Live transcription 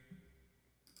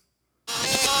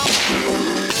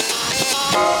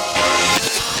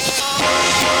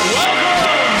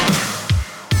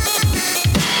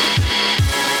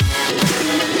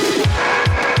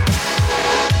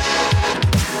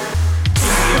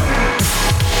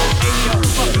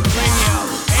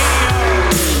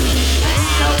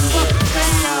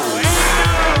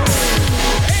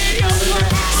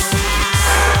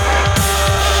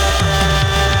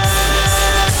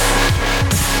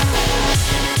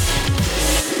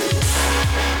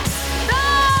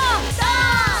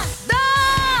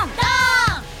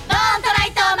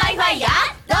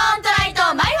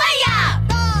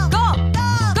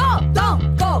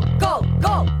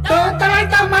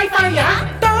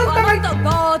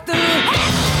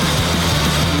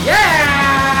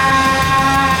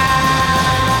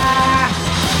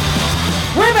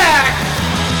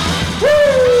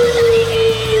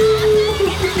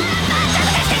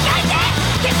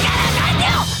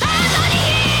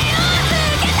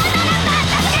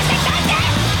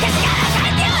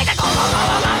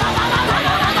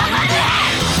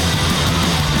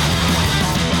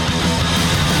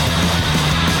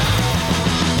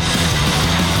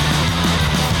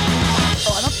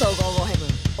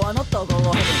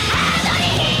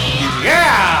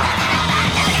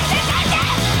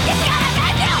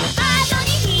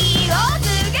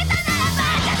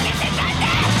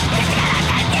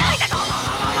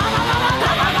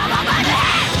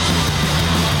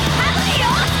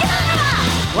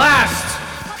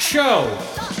show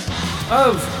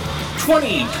of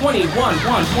 2021.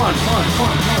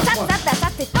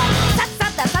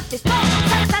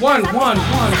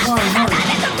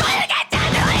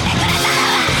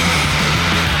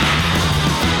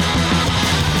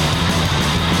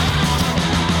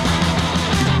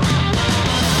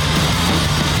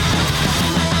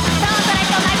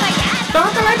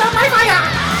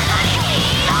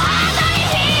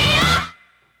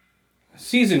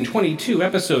 Season 22,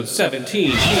 episode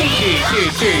 17.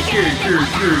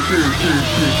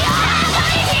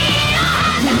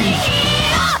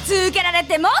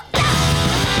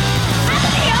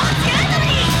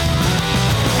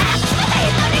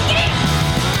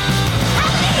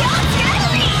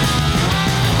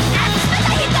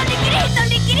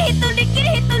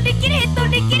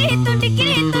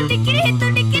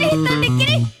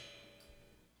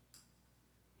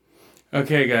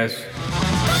 Okay, guys.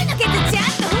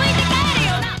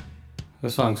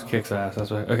 This song kicks ass,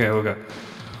 that's right. Okay, we'll go.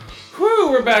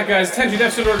 Whew, we're back, guys. Attention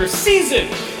Deficit Order, season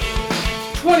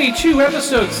 22,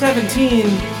 episode 17.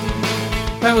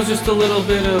 That was just a little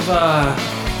bit of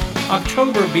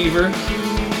October Beaver.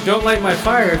 Don't Light My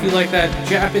Fire if you like that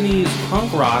Japanese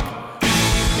punk rock.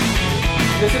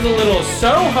 This is a little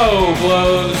Soho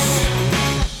Blows.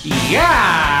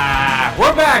 Yeah!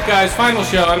 We're back, guys. Final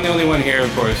show. I'm the only one here,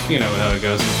 of course. You know how it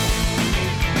goes.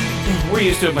 We're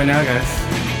used to it by now, guys.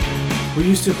 We're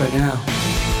used to it by now.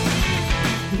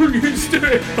 We're used to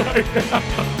it by now.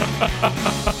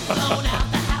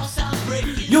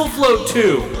 You'll float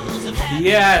too.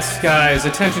 Yes, guys.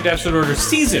 Attention Deficit Order,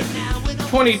 season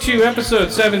 22,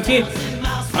 episode 17.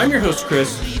 I'm your host,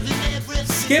 Chris.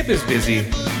 Skip is busy.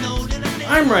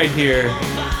 I'm right here.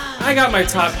 I got my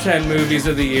top 10 movies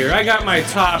of the year. I got my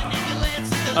top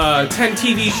 10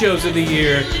 TV shows of the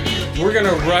year. We're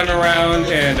gonna run around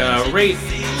and rate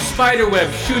Spiderweb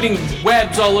shooting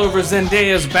webs all over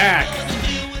Zendaya's back.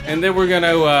 And then we're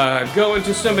gonna go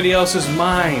into somebody else's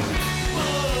mind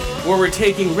where we're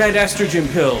taking red estrogen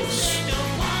pills.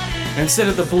 Instead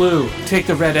of the blue, take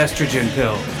the red estrogen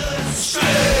pill.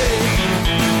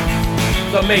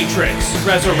 The Matrix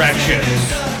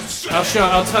Resurrections.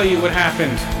 I'll tell you what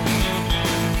happened.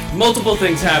 Multiple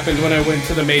things happened when I went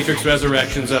to the Matrix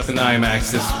Resurrections up in the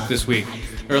IMAX this week,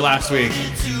 or last week.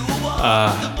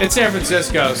 It's San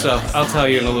Francisco, so I'll tell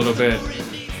you in a little bit.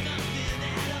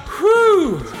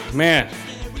 Whew, man.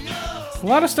 A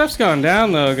lot of stuff's gone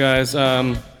down though, guys.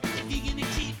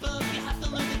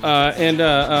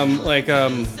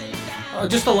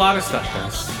 Just a lot of stuff,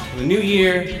 guys. The new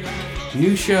year,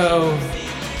 new show.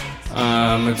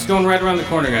 It's going right around the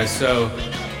corner, guys. So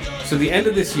the end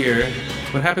of this year.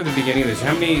 What happened at the beginning of this year?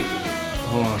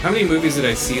 How many movies did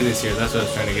I see this year? That's what I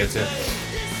was trying to get to.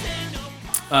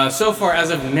 So far,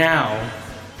 as of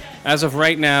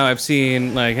right now, I've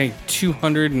seen like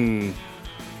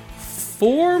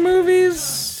 204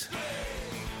 movies.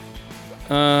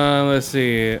 Let's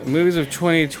see, movies of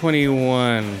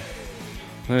 2021.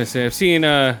 Let me see. I've seen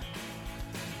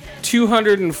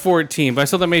 214, but I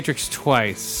saw The Matrix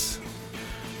twice.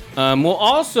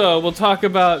 We'll talk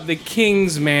about The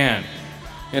King's Man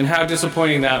and how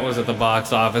disappointing that was at the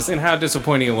box office and how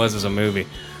disappointing it was as a movie.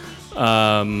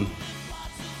 But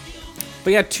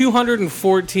yeah,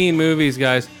 214 movies,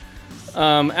 guys.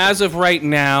 As of right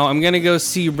now, I'm gonna go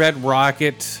see Red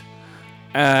Rocket.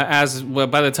 By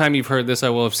the time you've heard this, I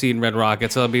will have seen Red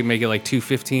Rocket, so I'll be making like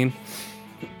 215.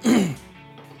 And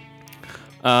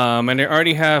I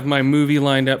already have my movie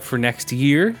lined up for next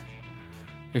year.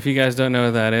 If you guys don't know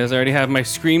what that is, I already have my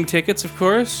Scream tickets, of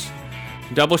course.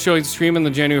 Double showing Scream on the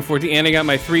January 14th, and I got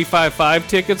my 355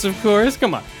 tickets, of course.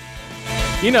 Come on.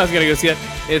 You know I was going to go see it.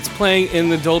 It's playing in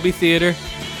the Dolby Theater,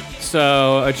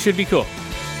 so it should be cool.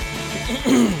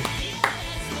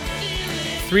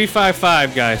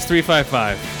 355, guys.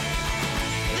 355.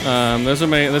 That's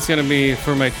going to be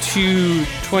for my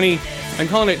 220. I'm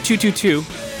calling it 222.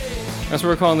 That's what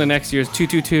we're calling the next year's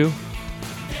 222.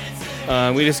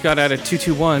 We just got out of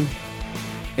 221,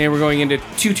 and we're going into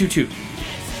 222.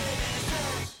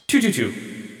 222.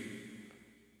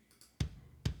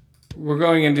 We're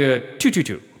going into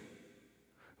 222.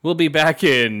 We'll be back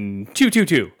in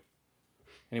 222.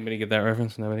 Anybody get that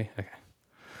reference? Nobody? Okay.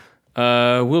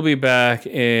 We'll be back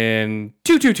in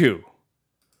 222.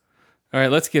 All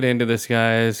right, let's get into this,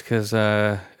 guys, because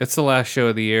it's the last show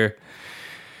of the year.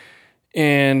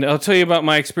 And I'll tell you about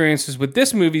my experiences with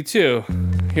this movie, too.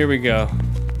 Here we go.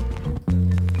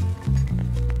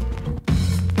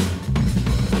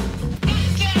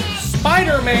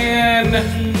 Spider-Man!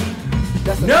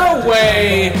 No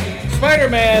way!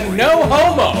 Spider-Man, no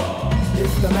homo!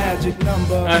 the magic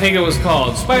number. I think it was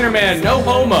called Spider-Man No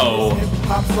Homo.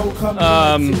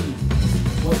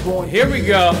 Here we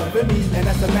go. And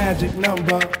that's the magic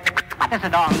number. What does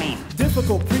it all mean?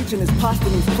 Difficult preaching is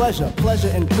posthumous pleasure. Pleasure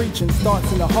in preaching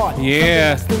starts in the heart.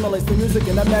 Yeah. Stimulates the music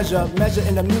in a measure. Measure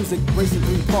in the music, racing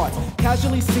 3 parts.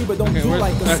 Casually see, but don't do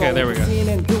like the soul. Okay, there we go. Seeing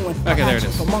and doing. Okay, there it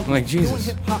is. I'm like,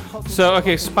 Jesus. So,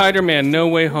 okay, Spider-Man No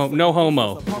Way Home, No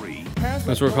Homo.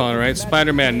 That's what we're calling it, right?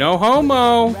 Spider-Man No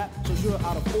Homo.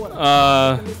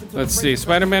 Let's see.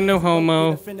 Spider-Man No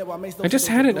Homo. I just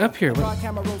had it up here.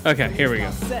 Okay, here we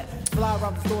go.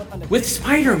 With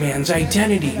Spider-Man's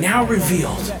identity now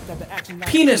revealed,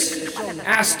 Penis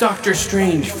asks Doctor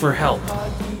Strange for help.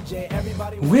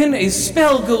 When a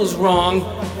spell goes wrong,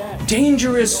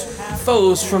 dangerous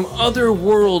foes from other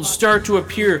worlds start to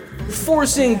appear,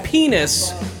 forcing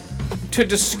Penis to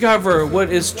discover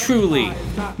what is truly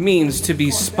means to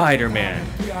be Spider-Man.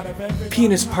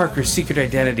 Penis Parker's secret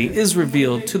identity is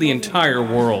revealed to the entire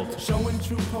world.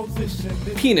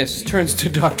 Penis turns to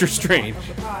Doctor Strange.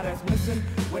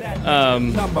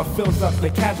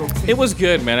 It was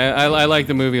good, man. I like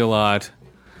the movie a lot.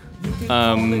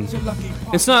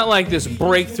 It's not like this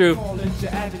breakthrough.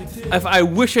 I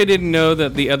wish I didn't know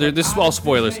that the other. This is all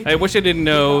spoilers. I wish I didn't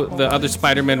know the other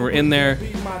Spider-Men were in there.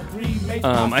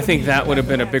 I think that would have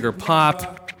been a bigger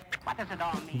pop.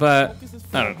 But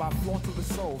I don't know.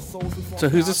 So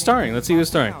who's it starring? Let's see who's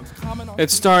starring.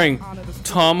 It's starring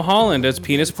Tom Holland as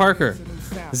Penis Parker,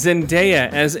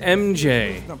 Zendaya as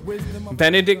MJ,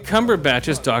 Benedict Cumberbatch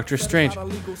as Doctor Strange,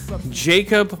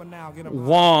 Jacob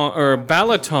Wong or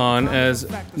Balaton as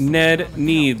Ned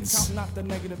Needs,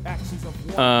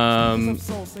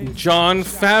 Jon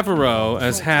Favreau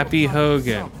as Happy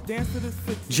Hogan,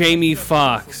 Jamie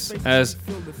Foxx as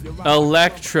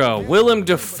Electro, Willem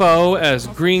Dafoe as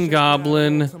Green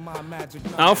Goblin,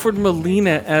 Alfred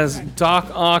Molina as Doc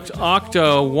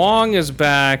Octo, Wong is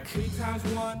back,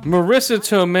 Marissa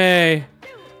Tomei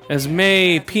as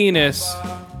May Penis.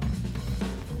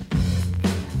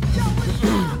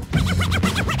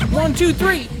 1, 2,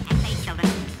 3.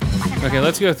 Okay,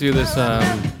 let's go through this. Okay,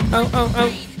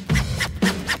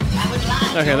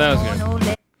 that was good.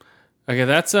 Okay,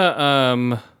 that's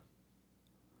what's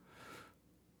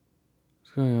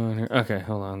going on here? Okay,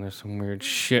 hold on. There's some weird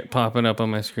shit popping up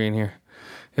on my screen here.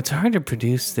 It's hard to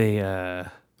produce the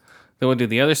we'll do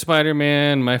the other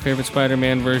Spider-Man, my favorite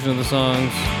Spider-Man version of the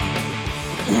songs.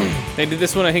 They did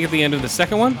this one, I think, at the end of the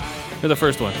second one or the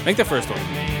first one. I think the first one.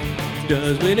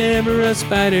 Does whatever a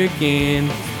spider can.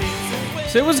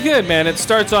 So it was good, man. It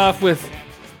starts off with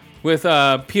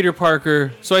Peter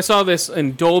Parker. So I saw this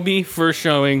in Dolby first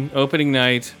showing, opening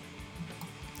night.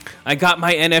 I got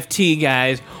my NFT,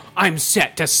 guys. I'm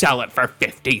set to sell it for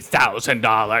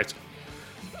 $50,000.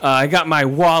 I got my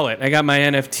wallet. I got my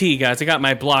NFT, guys. I got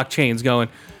my blockchains going.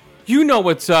 You know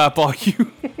what's up, all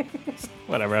you.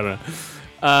 Whatever, I don't know.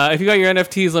 If you got your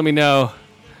NFTs, let me know.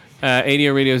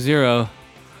 ADO Radio Zero.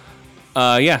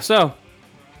 Yeah, so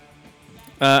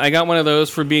I got one of those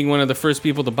for being one of the first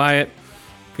people to buy it.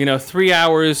 3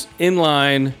 hours in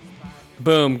line.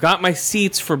 Boom. Got my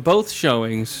seats for both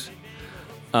showings.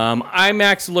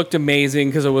 IMAX looked amazing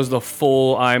because it was the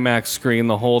full IMAX screen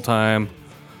the whole time,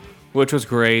 which was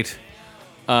great.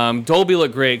 Dolby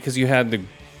looked great because you had the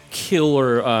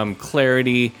killer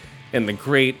clarity and the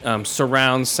great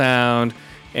surround sound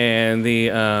and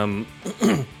the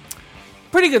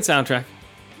pretty good soundtrack.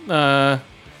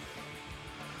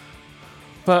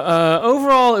 But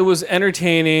overall, it was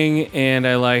entertaining and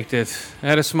I liked it. I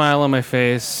had a smile on my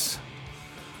face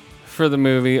for the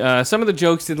movie. Some of the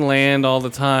jokes didn't land all the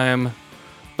time,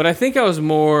 but I think I was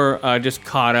more just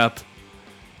caught up.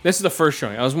 This is the first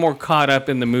showing. I was more caught up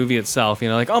in the movie itself,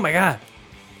 like, oh my God.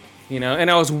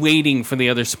 And I was waiting for the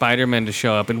other Spider-Men to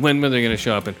show up and when were they going to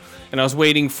show up. And I was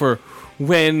waiting for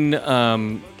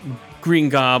when Green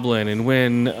Goblin and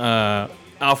when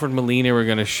Alfred Molina were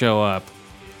going to show up.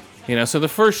 So the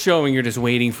first showing, you're just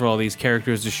waiting for all these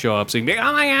characters to show up. So you can be like,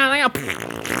 oh my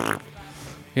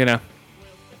God.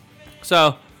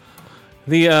 So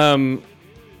the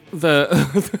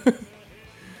the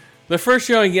first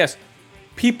showing, yes,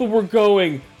 people were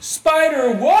going,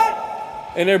 Spider what?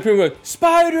 And then people were going,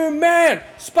 Spider-Man!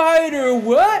 Spider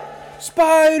what?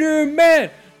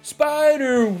 Spider-Man!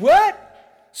 Spider what?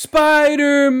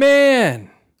 Spider-Man!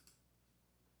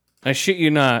 I shit you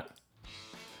not.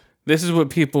 This is what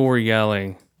people were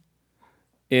yelling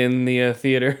in the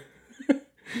theater.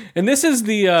 And this is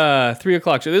the 3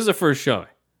 o'clock show. This is the first showing.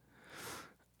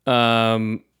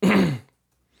 Oh,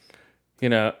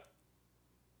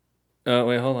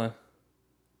 wait, hold on.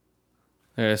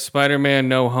 There's Spider-Man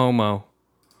No Homo.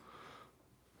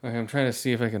 Okay, I'm trying to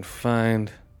see if I can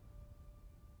find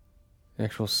the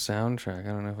actual soundtrack. I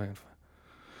don't know if I can find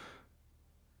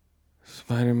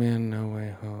Spider-Man No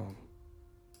Way Home.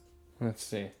 Let's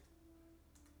see.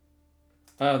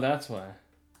 Oh, that's why.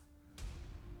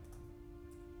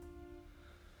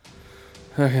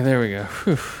 Okay, there we go.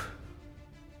 Whew.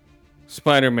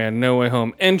 Spider-Man No Way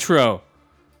Home. Intro.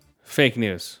 Fake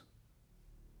news.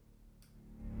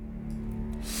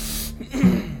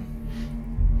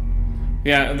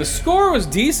 Yeah, the score was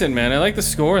decent, man. I like the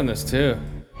score in this, too.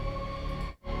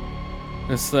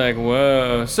 It's like,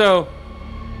 whoa. So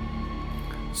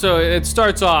it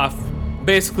starts off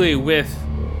basically with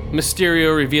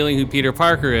Mysterio revealing who Peter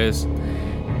Parker is.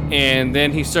 And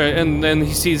then he sees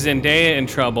Zendaya in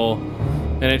trouble.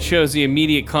 And it shows the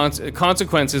immediate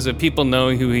consequences of people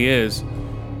knowing who he is.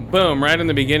 Boom, right in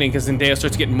the beginning, because Zendaya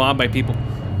starts getting mobbed by people.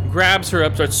 Grabs her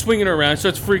up, starts swinging her around,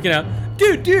 starts freaking out.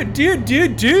 Dude.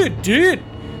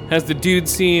 Has the dude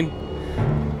scene.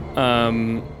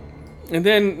 And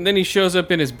then he shows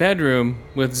up in his bedroom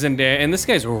with Zendaya, and this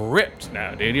guy's ripped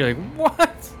now, dude. You're like,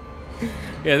 what?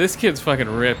 Yeah, this kid's fucking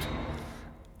ripped.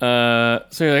 So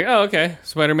you're like, oh, okay.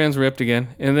 Spider-Man's ripped again.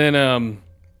 And then,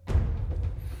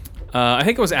 I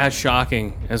think it was as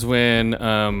shocking as when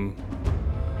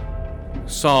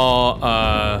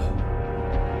saw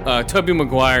Tobey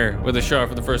Maguire with a shark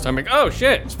for the first time. Like, oh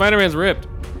shit, Spider-Man's ripped.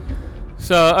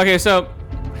 So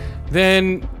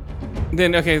then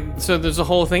so there's a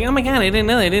whole thing. Oh my god, I didn't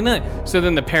know. So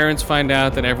then the parents find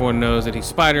out that everyone knows that he's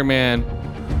Spider-Man,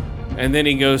 and then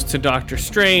he goes to Doctor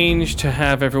Strange to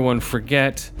have everyone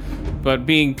forget. But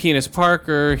being Penis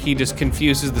Parker, he just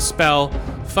confuses the spell,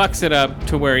 fucks it up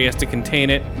to where he has to contain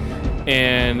it,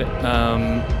 and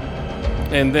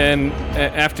then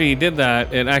after he did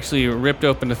that, it actually ripped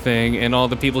open the thing, and all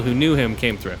the people who knew him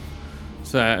came through.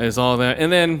 So that is all that.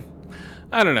 And then,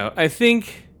 I don't know.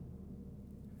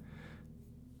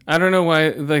 I don't know why,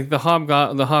 like the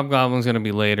Hobgoblin's gonna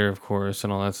be later, of course,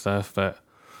 and all that stuff, but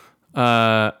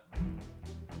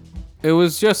it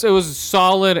was a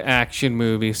solid action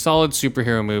movie, solid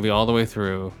superhero movie all the way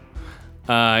through.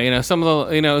 Some of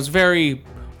the, it was very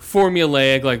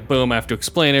formulaic, like, boom, I have to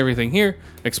explain everything here.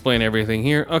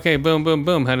 Okay, boom, boom,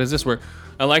 boom. How does this work?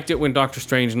 I liked it when Doctor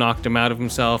Strange knocked him out of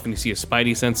himself and you see his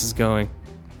spidey senses going.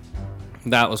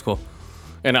 That was cool.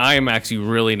 And IMAX, you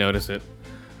really notice it.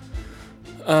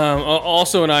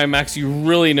 Also in IMAX, you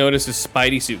really notice his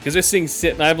spidey suit, because this thing's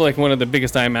sitting, I have like one of the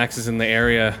biggest IMAXs in the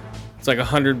area. It's like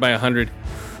 100 by 100,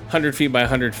 100 feet by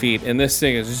 100 feet, and this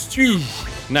thing is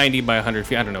 90 by 100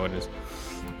 feet. I don't know what it is,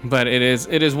 but it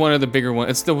is one of the bigger ones.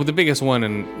 It's still the biggest one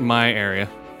in my area,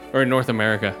 or in North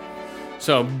America.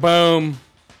 So boom,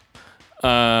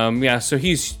 so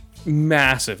he's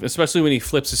massive, especially when he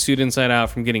flips the suit inside out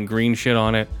from getting green shit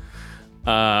on it.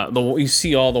 You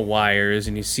see all the wires,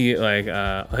 and you see like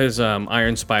his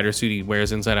Iron Spider suit he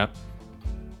wears inside out,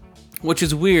 which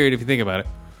is weird if you think about it.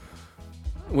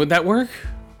 Would that work?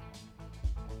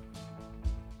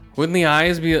 Wouldn't the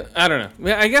eyes be? I don't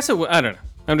know. I guess it would. I don't know.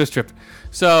 I'm just tripping.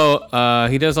 So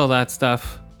he does all that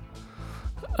stuff.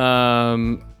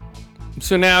 So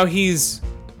now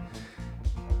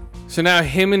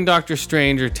him and Doctor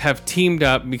Strange have teamed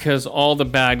up because all the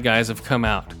bad guys have come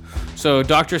out. So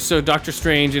Doctor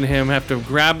Strange and him have to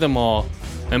grab them all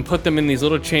and put them in these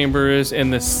little chambers in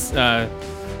this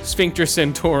Sphincter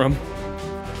Centaurum.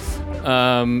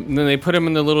 And then they put him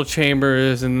in the little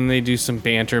chambers, and then they do some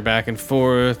banter back and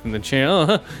forth. And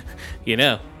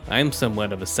the I'm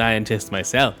somewhat of a scientist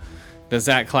myself. Does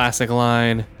that classic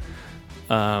line.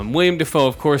 William Dafoe,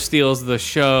 of course, steals the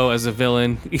show as a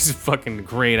villain. He's a fucking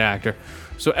great actor.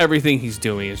 So everything he's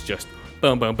doing is just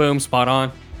boom, boom, boom, spot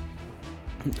on.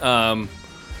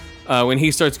 When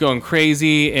he starts going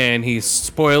crazy, and he's,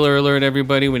 spoiler alert,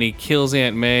 everybody, when he kills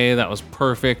Aunt May, that was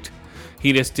perfect.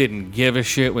 He just didn't give a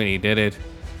shit when he did it.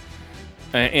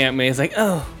 Aunt May's like,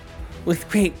 oh, with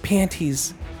great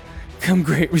panties come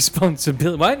great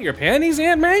responsibility. What? Your panties,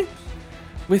 Aunt May?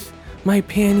 With my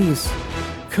panties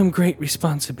come great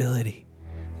responsibility.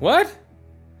 What?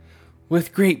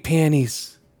 With great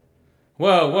panties.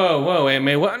 Whoa, Aunt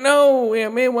May. What? No,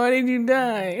 Aunt May, why did you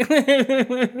die?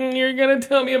 You're gonna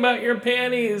tell me about your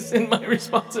panties and my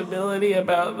responsibility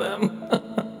about them.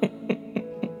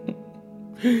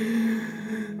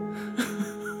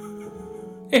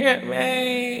 Aunt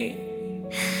May,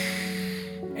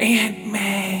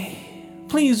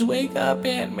 please wake up,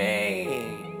 Aunt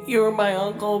May. You're my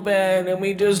Uncle Ben, and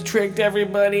we just tricked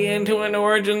everybody into an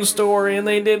origin story, and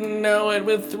they didn't know it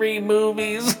with 3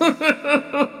 movies.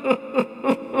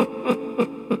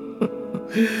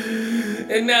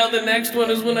 And now the next one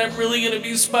is when I'm really gonna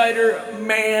be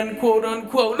Spider-Man, quote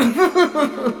unquote.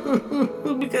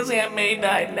 Because Aunt May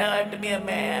died, now I have to be a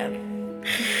man.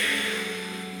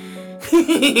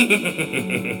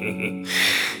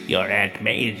 Your Aunt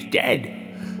May is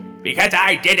dead. Because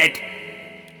I did it.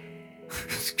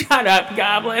 Shut up,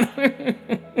 Goblin.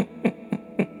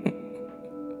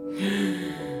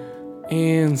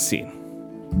 And scene.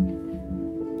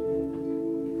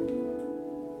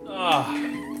 Oh.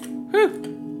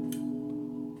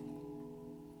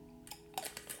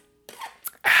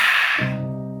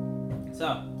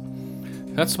 So,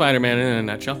 that's Spider-Man in a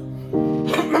nutshell.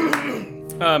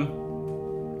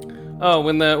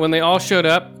 When they all showed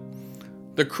up,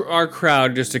 our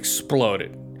crowd just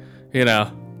exploded. You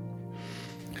know,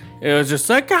 it was just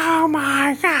like, oh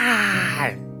my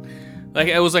god! Like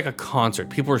it was like a concert.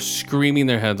 People were screaming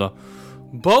their heads off.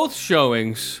 Both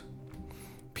showings,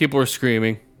 people were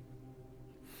screaming.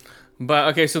 But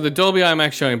okay, so the Dolby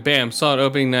IMAX showing, bam, saw it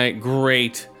opening night,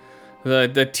 great.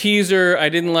 The teaser, I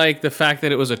didn't like the fact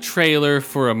that it was a trailer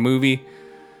for a movie.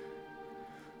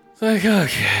 It's like,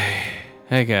 okay,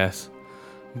 I guess.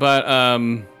 But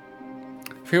I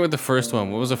forget what the first one.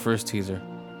 What was the first teaser?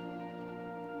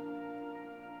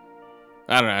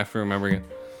 I don't know. I have to remember again.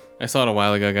 I saw it a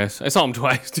while ago, guys. I saw him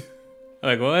twice.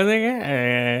 Like, what was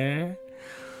it?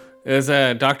 It was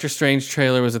a Doctor Strange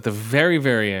trailer. Was at the very,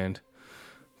 very end.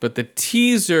 But the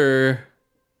teaser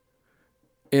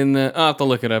in the... I'll have to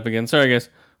look it up again. Sorry, guys.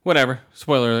 Whatever.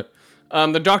 Spoiler alert.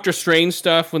 The Doctor Strange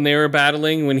stuff, when they were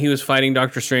battling, when he was fighting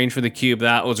Doctor Strange for the cube,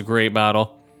 that was a great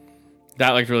battle.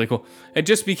 That looked really cool. It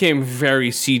just became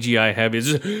very CGI heavy. It's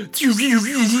just,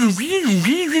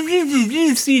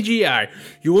 CGI.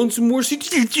 You want some more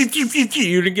CGI?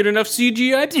 You didn't get enough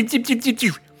CGI?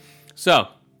 So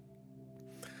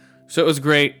it was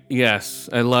great. Yes,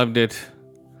 I loved it.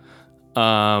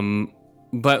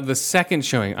 But the second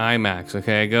showing, IMAX,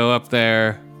 okay, I go up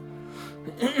there.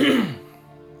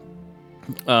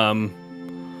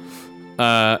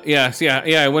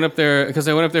 I went up there because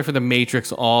I went up there for The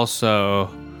Matrix also,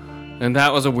 and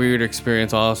that was a weird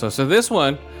experience also. So this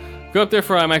one, go up there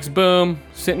for IMAX, boom,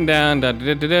 sitting down,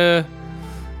 The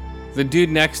dude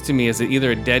next to me is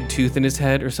either a dead tooth in his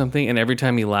head or something, and every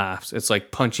time he laughs, it's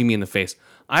like punching me in the face.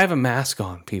 I have a mask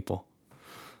on, people.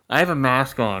 I have a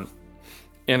mask on,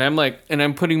 and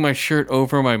I'm putting my shirt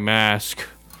over my mask.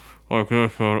 Like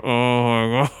this one. Oh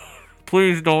my god.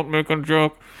 Please don't make a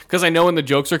joke. Because I know when the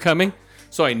jokes are coming,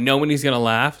 so I know when he's going to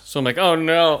laugh. So I'm like, oh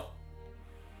no.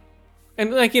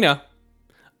 And like, you know,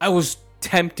 I was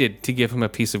tempted to give him a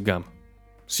piece of gum.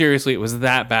 Seriously, it was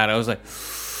that bad. I was like,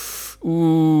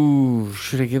 ooh,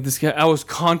 should I give this guy? I was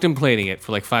contemplating it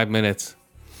for like 5 minutes.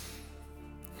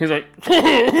 He's like,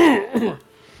 oh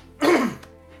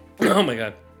my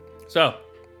god. So,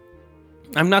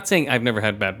 I'm not saying I've never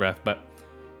had bad breath, but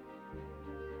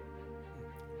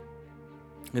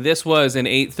this was an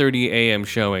 8:30 a.m.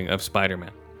 showing of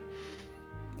Spider-Man.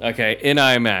 Okay, in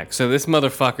IMAX. So this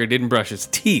motherfucker didn't brush his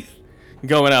teeth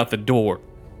going out the door.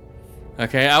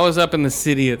 Okay, I was up in the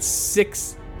city at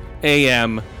 6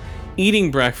 a.m. eating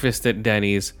breakfast at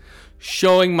Denny's,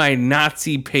 showing my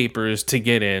Nazi papers to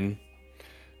get in.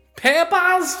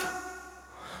 Papers?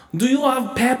 Do you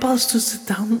have papers to sit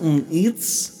down and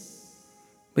eat?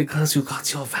 Because you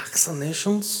got your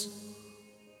vaccinations?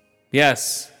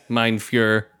 Yes. Mein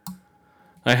Fuhrer.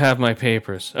 I have my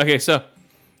papers. Okay, so,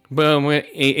 boom,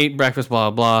 ate breakfast,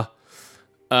 blah, blah.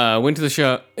 Went to the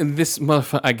show, and this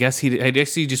motherfucker, I guess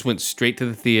he just went straight to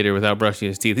the theater without brushing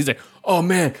his teeth. He's like, oh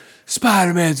man,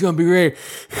 Spider-Man's gonna be great.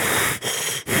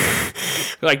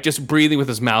 Like, just breathing with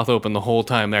his mouth open the whole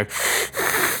time there.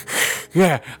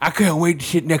 Yeah, I can't wait to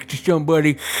sit next to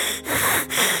somebody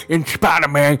in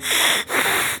Spider-Man.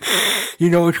 You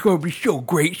know, it's gonna be so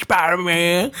great,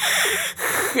 Spider-Man.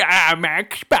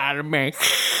 Max Spider-Man.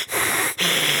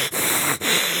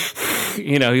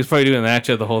 You know, he's probably doing that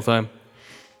shit the whole time.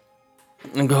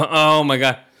 I'm going, oh my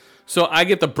god. So I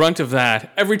get the brunt of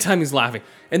that every time he's laughing.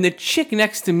 And the chick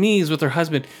next to me is with her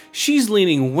husband. She's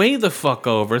leaning way the fuck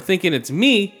over, thinking it's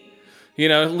me. You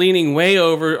know, leaning way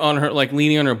over on her, like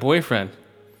leaning on her boyfriend.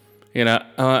 You know,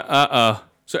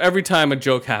 So every time a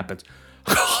joke happens,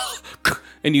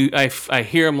 and I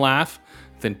hear him laugh,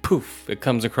 then poof, it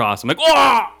comes across. I'm like,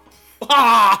 oh!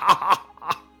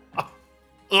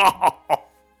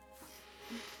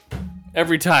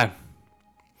 Every time.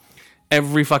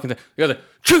 Every fucking time. The other,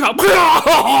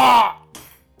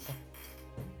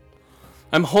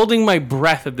 I'm holding my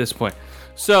breath at this point.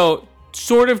 So,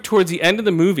 sort of towards the end of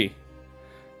the movie,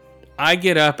 I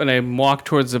get up and I walk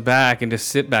towards the back and just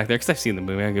sit back there, because I've seen the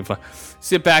movie, I don't give a fuck.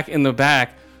 Sit back in the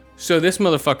back, So this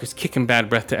motherfucker's kicking bad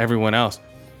breath to everyone else.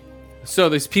 So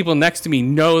these people next to me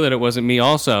know that it wasn't me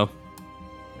also.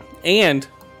 And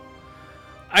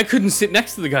I couldn't sit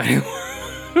next to the guy anymore.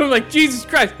 I'm like, Jesus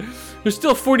Christ. There's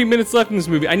still 40 minutes left in this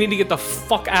movie. I need to get the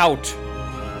fuck out.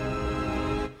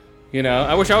 You know,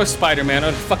 I wish I was Spider-Man.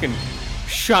 I'd fucking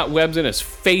shot webs in his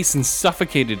face and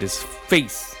suffocated his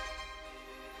face.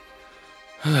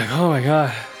 I was like, oh my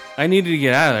God. I needed to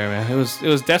get out of there, man. It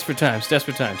was desperate times,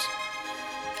 desperate times.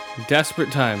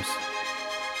 Desperate times.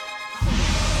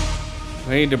 I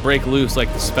need to break loose like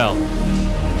the spell.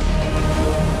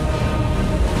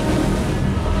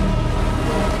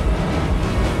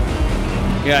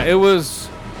 Yeah, it was,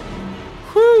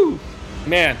 whew,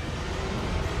 man.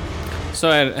 So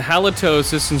I had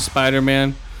halitosis in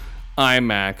Spider-Man,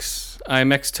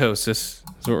 IMAXtosis is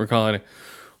what we're calling it.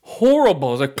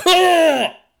 Horrible. It's like,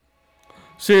 Pah!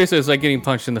 Seriously, it's like getting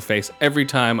punched in the face every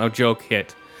time a joke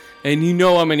hit. And you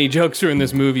know how many jokes are in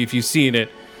this movie if you've seen it.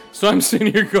 So I'm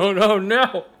sitting here going, oh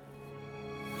no.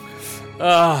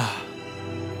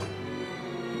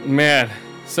 Man.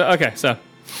 So,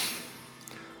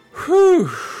 whew.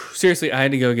 Seriously, I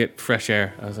had to go get fresh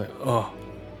air. I was like, oh.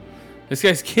 This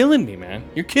guy's killing me, man.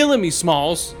 You're killing me,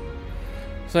 Smalls.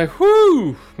 It's like,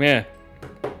 whew, man.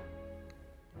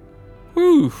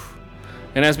 Whew.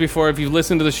 And as before, if you've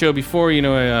listened to the show before, you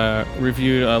know I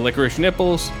reviewed Licorice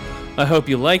Nipples. I hope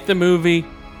you like the movie.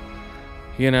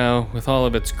 You know, with all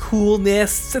of its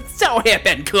coolness. It's so hip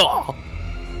and cool.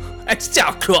 It's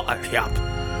so cool and hip.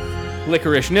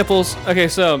 Licorice Nipples. Okay,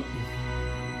 so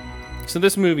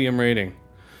this movie I'm rating.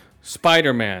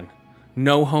 Spider-Man.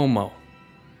 No homo.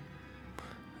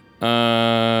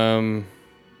 4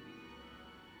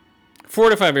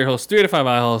 to 5 ear holes, 3 to 5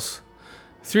 eye holes,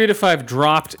 3 to 5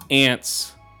 dropped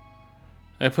ants.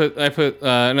 I'll put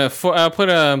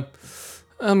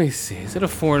let me see, is it a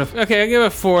 4 to, okay, I give it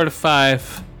a 4 to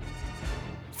 5.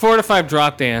 4 to 5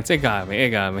 dropped ants, it got me.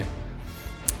 3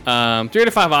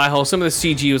 to 5 eye holes, some of the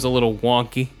CG was a little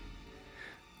wonky.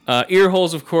 Ear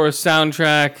holes, of course,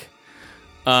 soundtrack.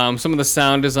 Some of the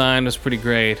sound design was pretty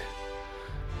great.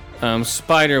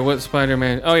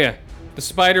 Spider-Man? Oh yeah, the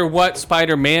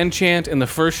Spider-Man chant in the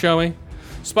first showing.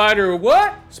 Spider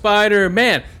what?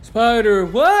 Spider-Man. Spider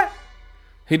what?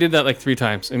 He did that like 3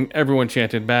 times, and everyone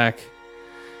chanted back.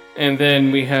 And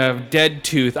then we have Dead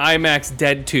Tooth, IMAX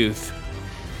Dead Tooth.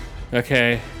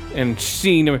 Okay, and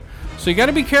scene. So you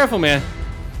gotta be careful, man.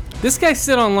 This guy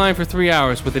sit online for 3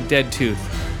 hours with a dead tooth.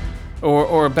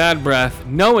 Or a bad breath,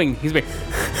 knowing he's like,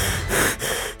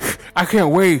 I can't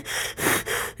wait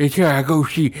until I go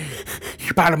see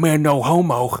Spider-Man No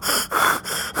Homo.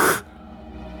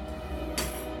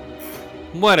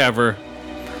 Whatever.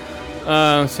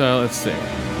 So let's see.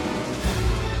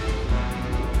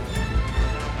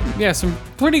 Yeah, some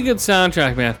pretty good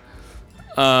soundtrack,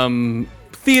 man.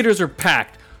 Theaters are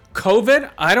packed.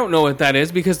 COVID, I don't know what that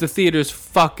is because the theater's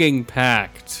fucking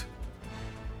packed.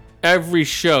 Every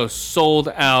show sold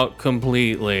out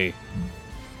completely.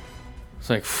 It's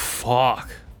like,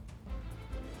 fuck.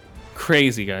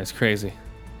 Crazy, guys, crazy.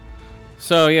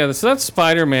 So, yeah, so that's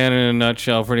Spider-Man in a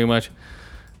nutshell, pretty much.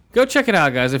 Go check it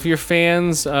out, guys. If you're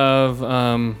fans of, you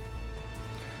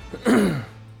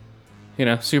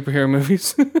know, superhero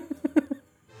movies.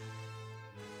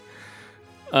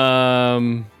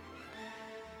 I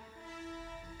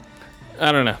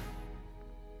don't know.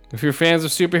 If you're fans of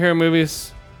superhero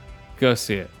movies, go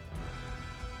see it.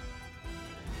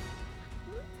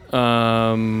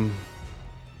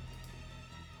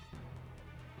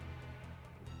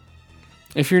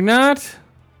 If you're not,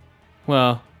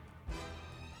 well,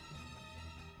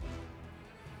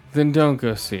 then don't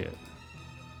go see it.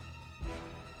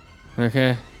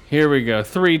 Okay? Here we go.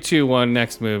 3, 2, 1,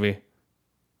 next movie.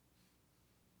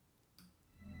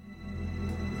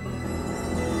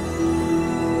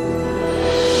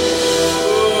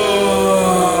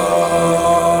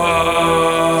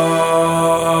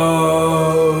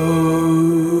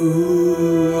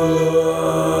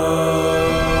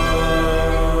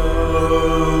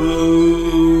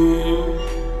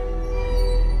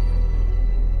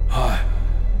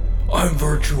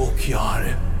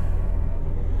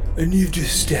 And you've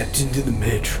just stepped into the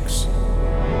Matrix.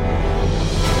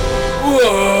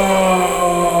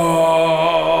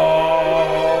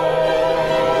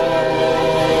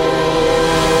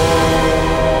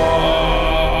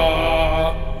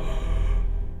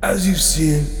 As you've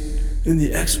seen in the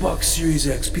Xbox Series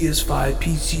X PS5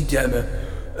 PC demo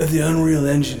of the Unreal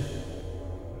Engine,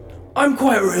 I'm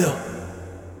quite real.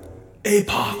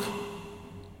 APOC.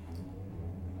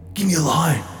 Give me a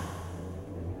line.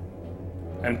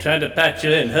 I'm trying to patch you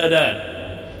in. Hold on.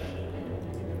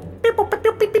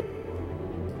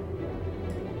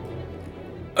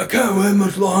 can't wait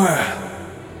much longer.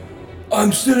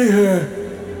 I'm sitting here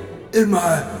in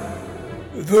my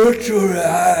virtual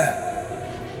reality.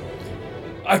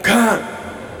 I can't.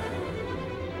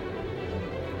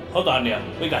 Hold on, Neil.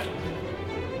 We got you.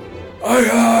 I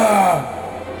can't.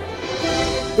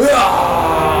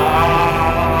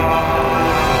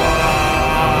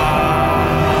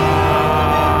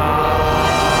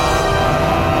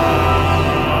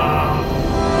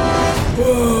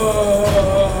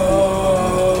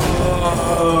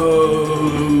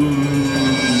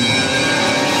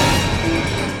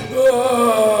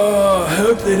 I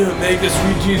hope they don't make us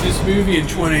redo this movie in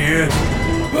 20 years.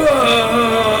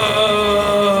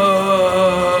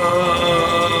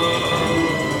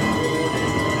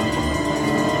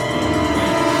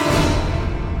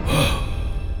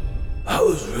 That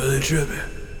was really trippy.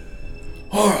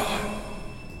 Alright,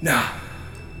 now,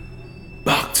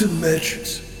 back to the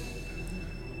Matrix.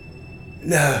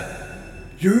 Now,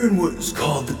 you're in what is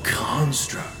called the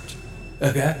construct,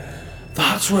 okay?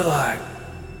 That's where, like,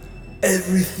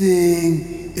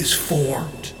 everything is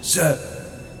formed. So,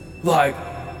 like,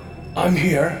 I'm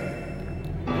here,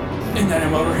 and then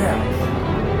I'm over here.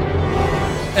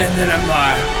 And then I'm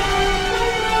like,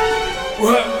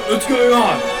 what's going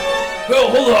on? Oh,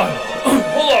 hold on.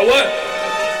 Hold on, what?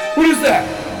 What is that?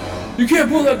 You can't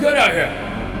pull that gun out here.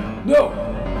 No.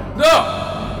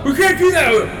 No. We can't do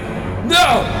that.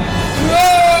 No.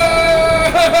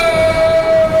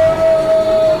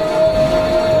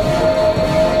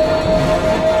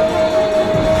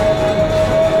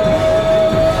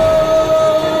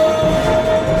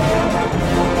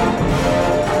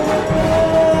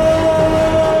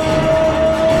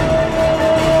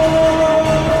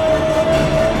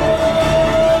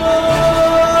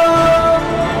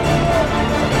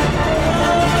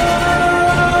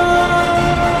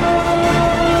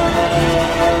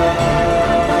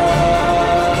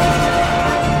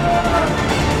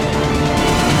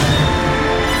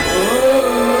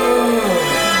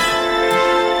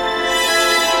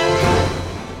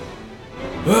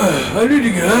 I need to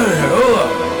get out of here. Hold on.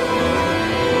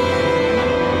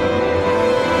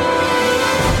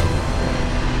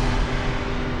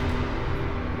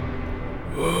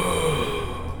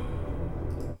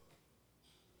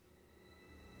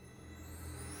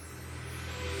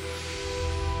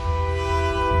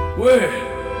 Wait.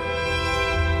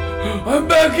 I'm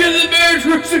back in the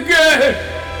Matrix again.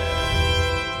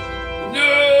 No.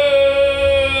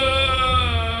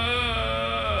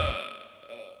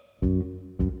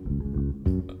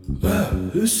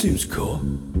 This seems cool.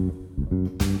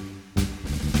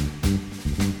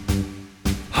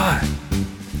 Hi.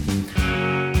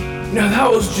 Now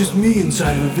that was just me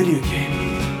inside of a video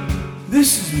game.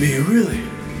 This is me, really.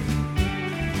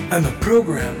 I'm a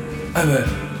program. I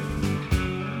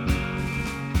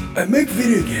make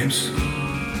video games.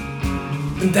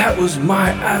 And that was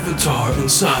my avatar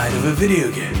inside of a video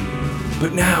game.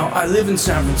 But now I live in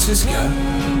San Francisco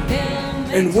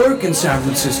and work in San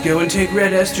Francisco and take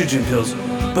red estrogen pills,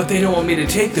 but they don't want me to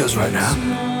take those right now.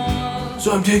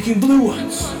 So I'm taking blue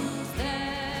ones.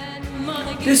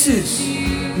 This is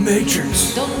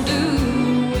Matrix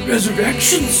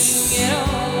Resurrections.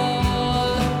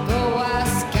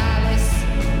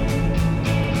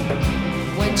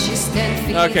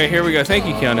 Okay, here we go. Thank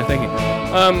you, Keanu. Thank you.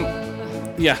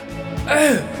 Yeah.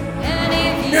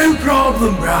 No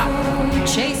problem, brah.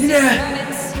 Yeah.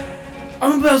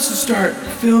 I'm about to start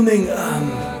filming,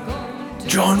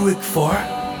 John Wick 4,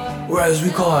 or as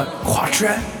we call it, Quatre.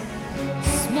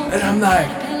 And I'm like,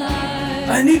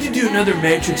 I need to do another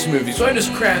Matrix movie, so I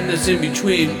just crammed this in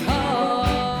between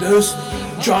those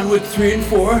John Wick 3 and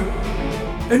 4,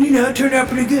 and you know, it turned out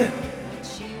pretty good.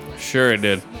 Sure it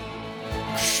did.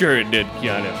 Sure it did,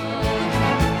 Keanu.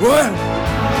 What?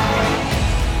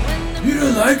 You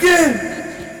don't like it?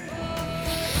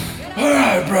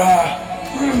 Alright, brah.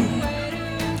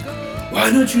 Why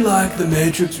don't you like the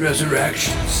Matrix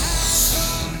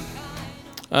Resurrections?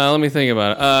 Let me think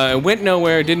about it. It went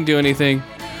nowhere, didn't do anything.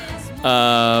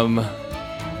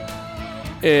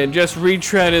 It just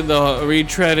retreaded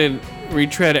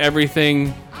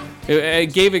everything.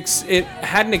 It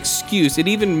had an excuse. It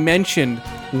even mentioned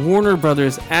Warner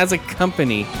Brothers as a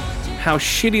company, how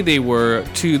shitty they were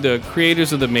to the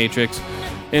creators of the Matrix.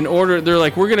 They're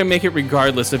like, we're gonna make it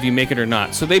regardless if you make it or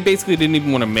not. So they basically didn't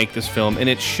even want to make this film, and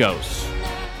it shows.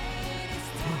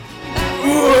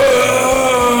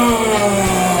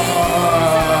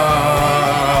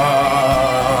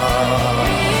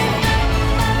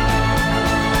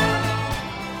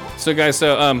 So guys,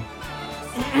 I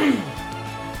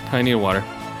need water.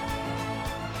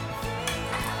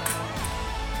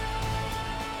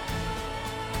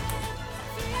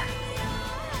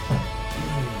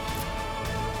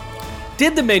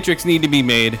 Did The Matrix need to be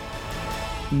made?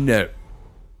 No.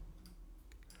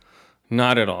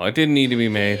 Not at all. It didn't need to be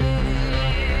made.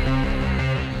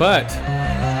 But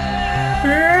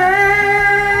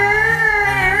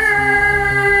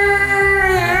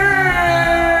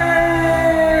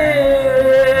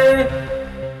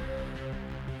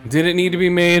did it need to be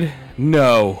made?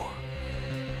 No.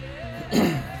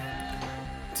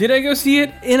 Did I go see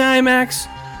it in IMAX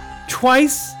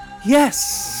twice?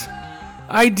 Yes,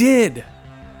 I did.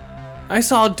 I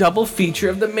saw a double feature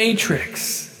of The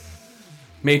Matrix.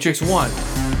 Matrix 1.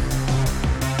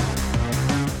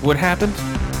 What happened?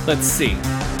 Let's see.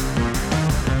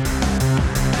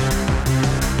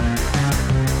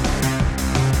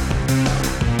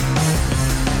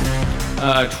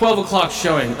 Uh, 12 o'clock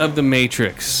showing of The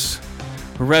Matrix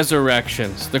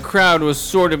Resurrections. The crowd was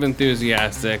sort of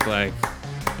enthusiastic, like,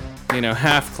 you know,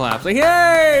 half claps, like,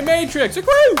 "Yay, Matrix!" Like,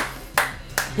 woo!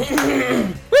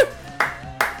 Woo!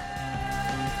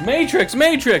 Matrix,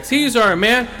 he's our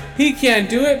man. He can't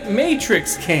do it,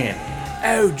 Matrix can.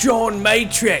 Oh, John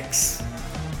Matrix.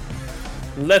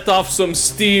 Let off some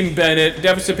steam, Bennett.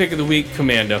 Deficit pick of the week,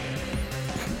 Commando.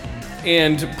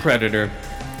 And Predator.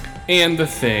 And The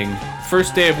Thing.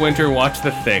 First day of winter, watch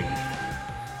The Thing.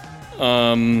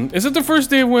 Is it the first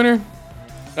day of winter?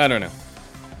 I don't know.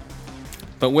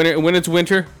 But when it's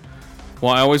winter,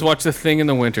 well, I always watch The Thing in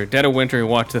the winter. Dead of winter,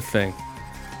 watch The Thing.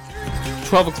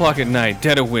 12 o'clock at night,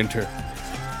 dead of winter.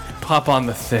 Pop on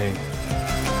The Thing.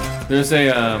 There's a,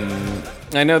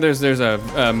 I know there's a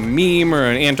meme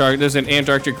or there's an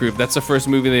Antarctic group. That's the first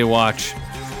movie they watch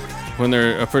when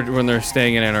they're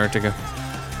staying in Antarctica.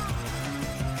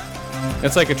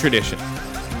 It's like a tradition.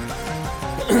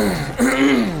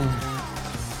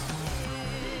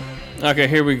 Okay,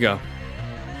 here we go.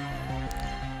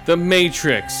 The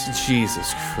Matrix.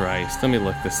 Jesus Christ. Let me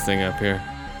look this thing up here.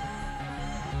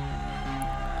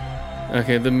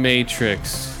 Okay, The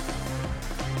Matrix.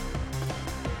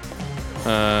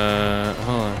 Hold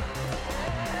on.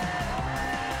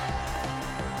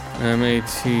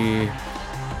 M-A-T.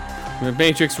 The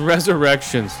Matrix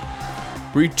Resurrections.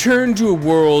 Return to a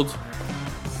world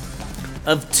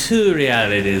of two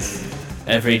realities.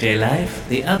 Everyday life,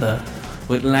 the other,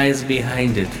 what lies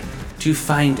behind it, to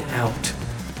find out.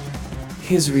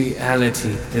 His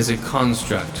reality is a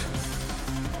construct,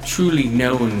 truly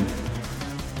known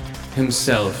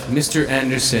himself. Mr.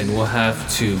 Anderson will have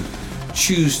to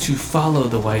choose to follow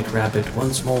the White Rabbit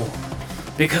once more,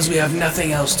 because we have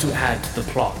nothing else to add to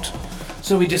the plot.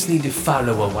 So we just need to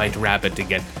follow a White Rabbit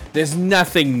again. There's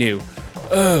nothing new.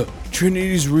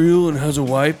 Trinity's real and has a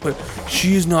wife, but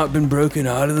she has not been broken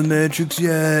out of the Matrix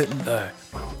yet.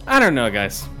 I don't know,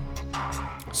 guys.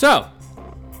 So,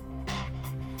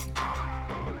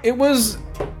 it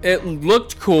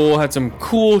looked cool, had some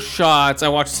cool shots. I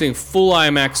watched seeing full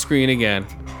IMAX screen again.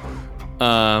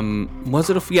 Was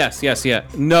it yes.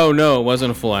 No, it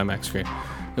wasn't a full IMAX screen.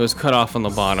 It was cut off on the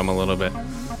bottom a little bit.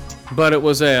 But it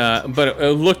was but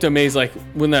it looked amazing. Like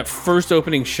when that first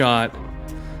opening shot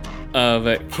of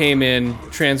it came in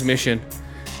transmission,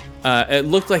 it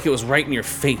looked like it was right in your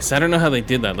face. I don't know how they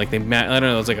did that. Like I don't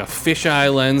know, it was like a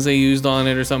fisheye lens they used on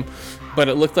it or something. But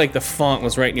it looked like the font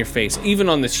was right in your face, even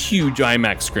on this huge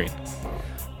IMAX screen.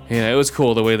 Yeah, it was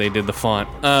cool the way they did the font,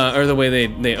 or the way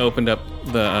they opened up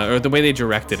or the way they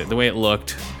directed it, the way it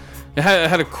looked. It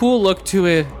had a cool look to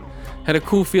it, had a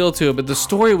cool feel to it, but the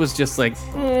story was just like,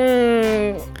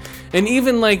 and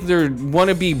even like their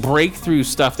wannabe breakthrough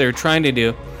stuff they were trying to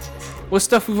do was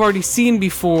stuff we've already seen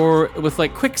before with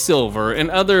like Quicksilver and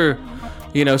other,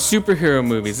 you know, superhero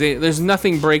movies. There's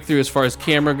nothing breakthrough as far as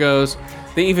camera goes.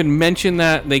 They even mention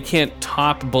that they can't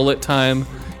top bullet time.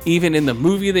 Even in the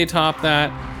movie they top that.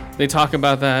 They talk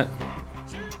about that.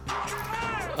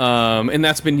 And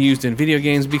that's been used in video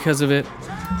games because of it.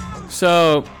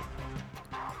 So,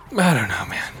 I don't know,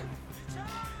 man.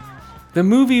 The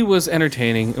movie was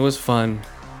entertaining. It was fun.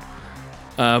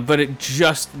 But it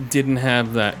just didn't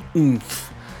have that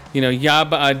oomph. You know,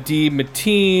 Yaba Adi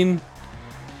Mateen.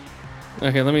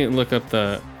 Okay, let me look up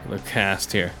the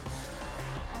cast here.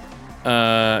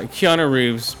 Keanu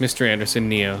Reeves, Mr. Anderson,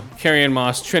 Neo. Carrie-Anne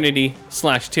Moss, Trinity /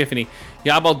 Tiffany.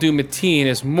 Yabal-Do Mateen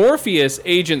is Morpheus,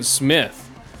 Agent Smith.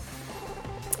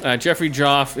 Jeffrey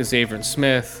Joff is Agent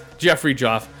Smith. Jeffrey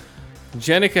Joff.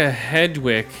 Jessica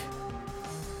Hedwick.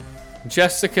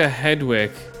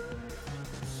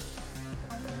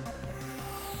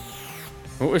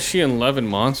 What was she in Love and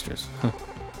Monsters? Huh.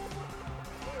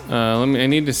 I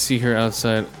need to see her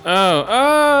outside.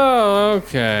 Oh,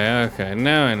 okay.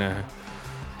 Now I know.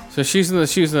 So she's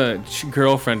the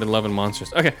girlfriend in Love and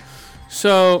Monsters. Okay,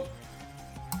 so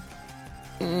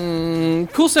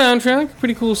Cool soundtrack.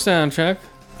 Pretty cool soundtrack.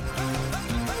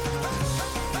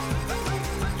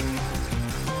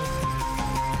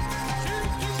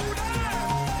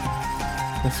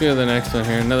 Let's go to the next one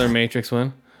here. Another Matrix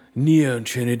one. Neo and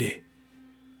Trinity.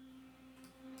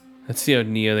 Let's see how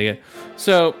Neo they get.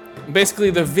 So,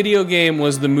 basically, the video game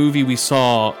was the movie we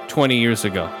saw 20 years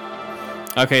ago.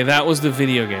 Okay, that was the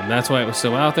video game. That's why it was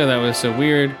so out there. That was so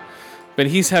weird. But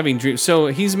he's having dreams. So,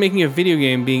 he's making a video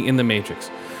game being in the Matrix.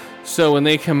 So, when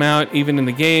they come out, even in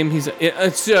the game,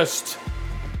 it's just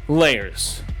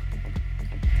layers.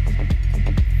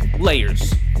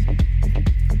 Layers.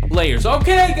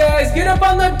 Okay, guys, get up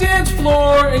on the dance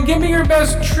floor and give me your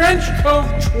best trench coat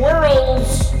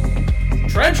twirls.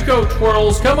 Trench coat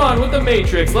twirls, come on with the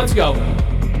Matrix, let's go.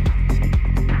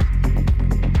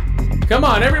 Come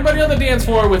on, everybody on the dance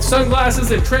floor with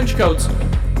sunglasses and trench coats.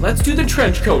 Let's do the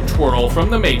trench coat twirl from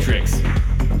the Matrix.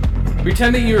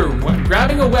 Pretend that you're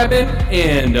grabbing a weapon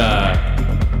and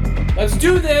let's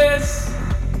do this.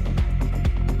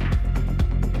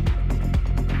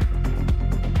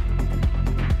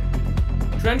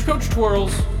 Trench coat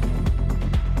twirls.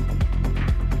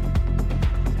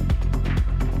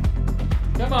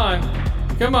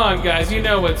 Come on, guys. You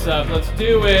know what's up. Let's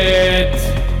do it.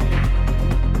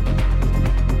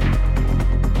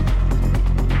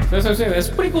 So that's what I'm saying. It's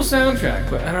a pretty cool soundtrack,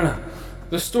 but I don't know.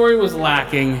 The story was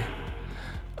lacking.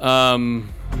 It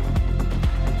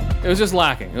was just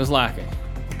lacking. It was lacking.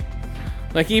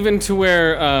 Like even to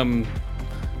where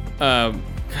God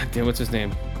damn, what's his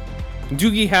name?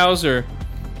 Doogie Howser.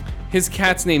 His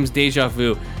cat's name's Deja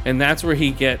Vu, and that's where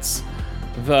he gets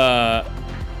the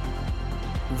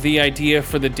idea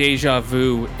for the Deja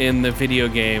Vu in the video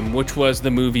game, which was the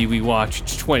movie we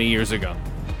watched 20 years ago.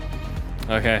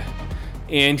 Okay.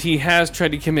 And he has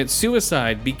tried to commit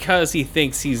suicide because he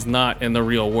thinks he's not in the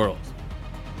real world.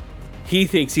 He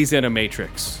thinks he's in a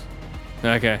Matrix.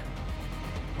 Okay.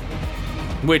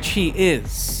 Which he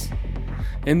is.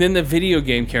 And then the video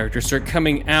game characters start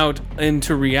coming out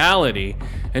into reality.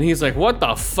 And he's like, what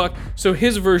the fuck? So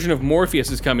his version of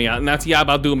Morpheus is coming out, and that's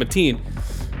Yabadou Mateen.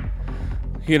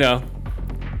 You know.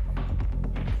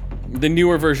 The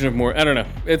newer version of I don't know.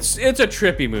 It's a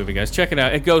trippy movie, guys. Check it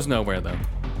out. It goes nowhere, though.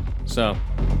 So.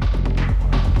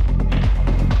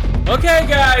 Okay,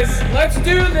 guys. Let's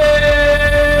do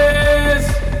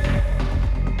this!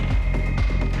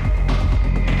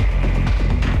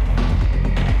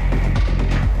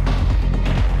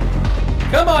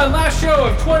 Come on, last show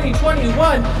of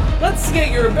 2021. Let's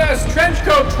get your best trench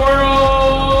coat twirls.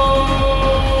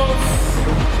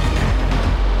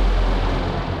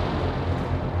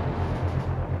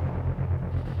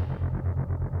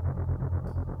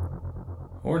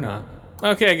 Or not.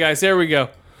 Okay, guys, there we go.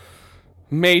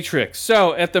 Matrix.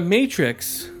 So, at the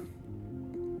Matrix,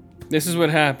 this is what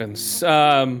happens.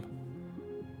 I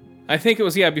think it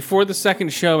was, before the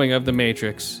second showing of the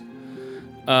Matrix.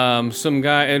 Some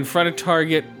guy in front of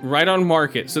Target, right on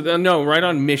Market. Right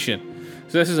on Mission.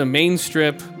 So this is a main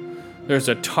strip. There's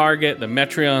a Target. The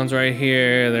Metreon's right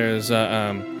here. There's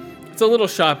it's a little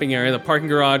shopping area. The parking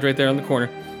garage right there on the corner.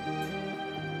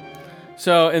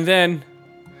 So and then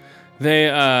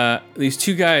these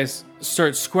two guys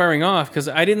start squaring off because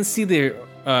I didn't see the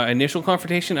initial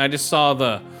confrontation. I just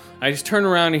turned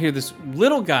around and hear this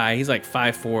little guy. He's like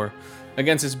 5'4".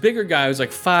 Against this bigger guy who's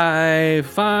like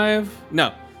 5'5".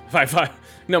 No, 5'5".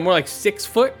 No, more like 6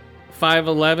 foot.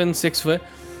 5'11", 6 foot.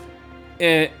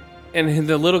 And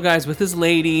the little guy's with his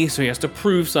lady, so he has to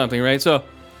prove something, right? So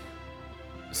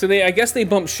I guess they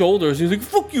bump shoulders. He's like,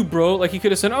 fuck you, bro. Like he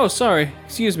could have said, oh, sorry,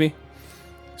 excuse me.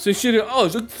 So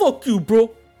he's like, fuck you,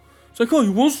 bro. It's like, oh,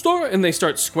 you won't start? And they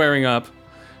start squaring up.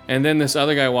 And then this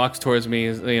other guy walks towards me,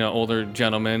 older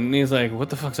gentleman, and he's like, what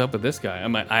the fuck's up with this guy?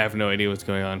 I'm like, I have no idea what's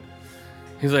going on.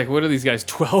 He's like, what are these guys,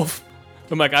 12?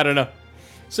 I'm like, I don't know.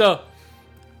 So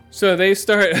they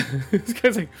start, this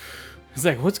guy's like, he's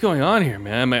like, what's going on here,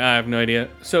 man? I'm like, I have no idea.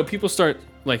 So people start,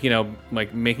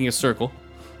 making a circle,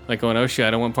 like going, oh shit, I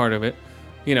don't want part of it.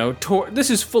 This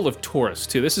is full of tourists,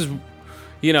 too. This is,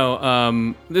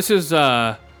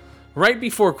 right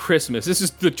before Christmas. This is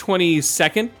the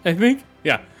 22nd, I think.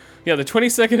 Yeah, the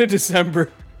 22nd of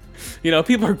December.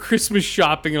 People are Christmas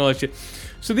shopping and all that shit.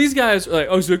 So these guys are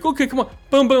like, okay, come on.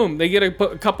 Boom, boom. They get a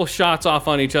couple shots off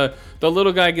on each other. The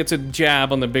little guy gets a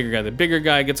jab on the bigger guy. The bigger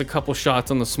guy gets a couple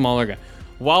shots on the smaller guy.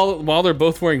 While they're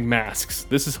both wearing masks.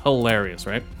 This is hilarious,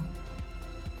 right?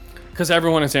 Because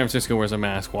everyone in San Francisco wears a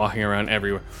mask walking around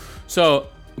everywhere. So,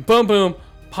 boom, boom.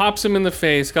 Pops him in the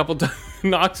face.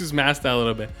 Knocks his mask out a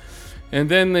little bit. And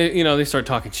then they start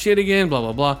talking shit again, blah,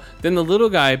 blah, blah. Then the little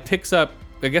guy picks up,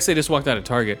 I guess they just walked out of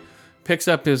Target, picks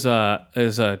up his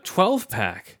 12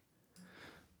 pack,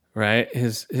 right?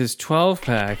 His 12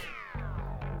 pack.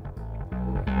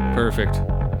 Perfect.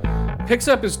 Picks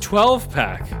up his 12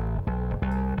 pack,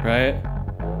 right?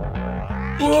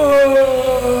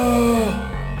 Whoa!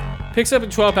 Picks up a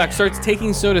 12 pack, starts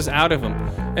taking sodas out of him,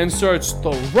 and starts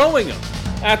throwing them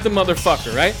at the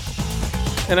motherfucker, right?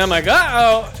 And I'm like,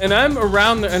 uh-oh, and I'm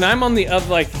around there, and I'm on the other,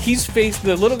 like,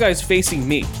 the little guy's facing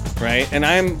me, right? And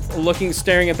I'm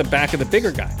staring at the back of the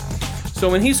bigger guy. So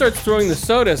when he starts throwing the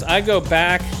sodas, I go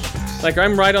back, like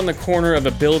I'm right on the corner of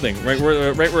a building, right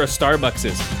where a Starbucks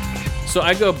is. So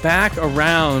I go back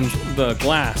around the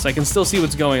glass. I can still see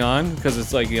what's going on, because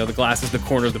it's like, the glass is the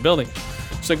corner of the building.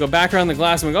 So I go back around the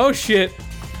glass, and I'm like, oh shit.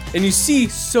 And you see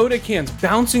soda cans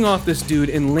bouncing off this dude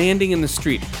and landing in the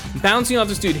street. Bouncing off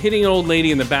this dude, hitting an old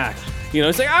lady in the back.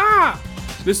 It's like, ah!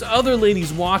 This other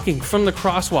lady's walking from the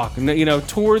crosswalk,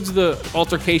 towards the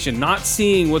altercation, not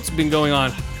seeing what's been going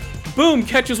on. Boom,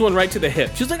 catches one right to the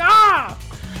hip. She's like, ah!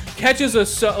 Catches it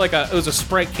was a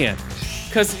Sprite can.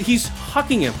 Because he's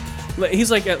hucking him.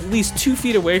 He's like at least 2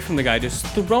 feet away from the guy, just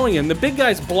throwing him. The big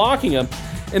guy's blocking him,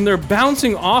 and they're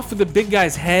bouncing off of the big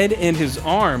guy's head and his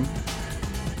arm.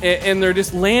 And they're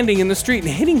just landing in the street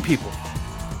and hitting people.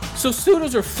 So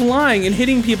sodas are flying and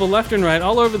hitting people left and right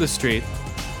all over the street.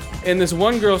 And this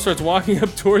one girl starts walking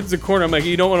up towards the corner. I'm like,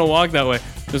 you don't want to walk that way.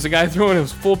 There's a guy throwing a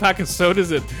full pack of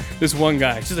sodas at this one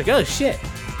guy. She's like, oh shit.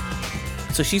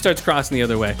 So she starts crossing the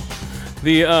other way.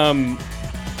 I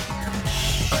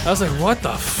was like, what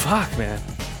the fuck, man?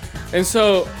 And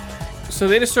so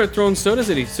they just started throwing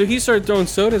sodas at him. So he started throwing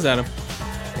sodas at him.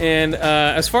 And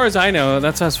as far as I know,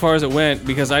 that's as far as it went,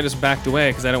 because I just backed away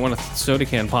because I don't want a soda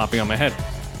can popping on my head.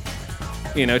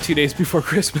 2 days before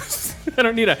Christmas. I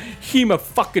don't need a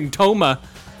hema-fucking-toma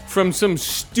from some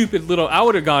stupid little... I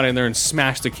would have gone in there and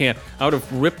smashed the can. I would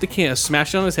have ripped the can,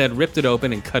 smashed it on his head, ripped it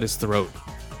open, and cut his throat.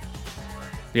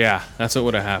 Yeah, that's what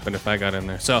would have happened if I got in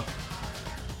there. So,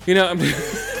 I'm...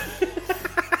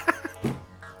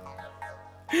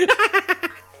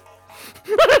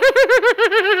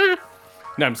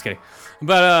 No, I'm just kidding.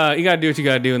 But you gotta do what you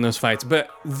gotta do in those fights. But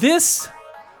this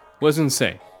was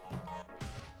insane.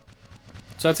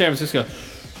 So that's San Francisco.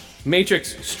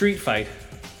 Matrix street fight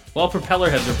while propeller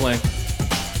heads are playing.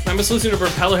 I'm just listening to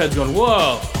propeller heads going,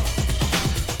 whoa.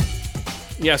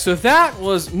 Yeah, so that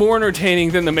was more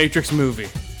entertaining than the Matrix movie.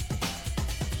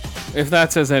 If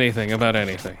that says anything about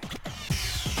anything.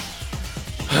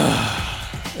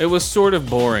 It was sort of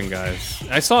boring, guys.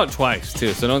 I saw it twice,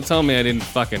 too, so don't tell me I didn't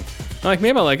fucking... I'm like,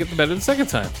 maybe I like it better the second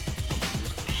time.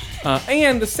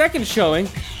 And the second showing,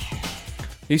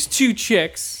 these two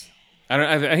chicks,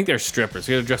 I think they're strippers.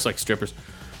 They're dressed like strippers.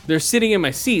 They're sitting in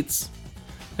my seats,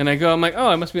 and I'm like, oh,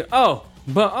 I must be,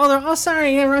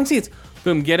 sorry, yeah, wrong seats.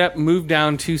 Boom, get up, move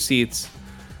down 2 seats,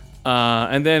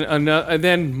 and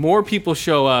then more people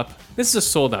show up. This is a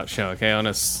sold out show, okay? On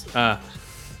I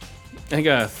think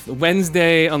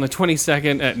Wednesday on the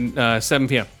 22nd at 7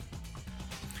 p.m.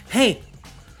 Hey.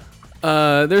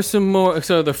 There's some more.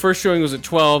 So the first showing was at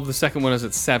 12. The second one was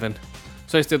at 7.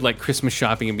 So I just did like Christmas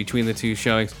shopping in between the 2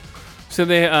 showings. So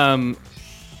then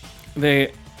they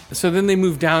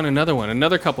moved down another one.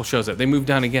 Another couple shows up. They moved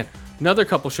down again. Another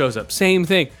couple shows up. Same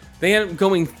thing. They ended up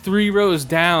going 3 rows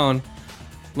down,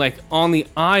 like on the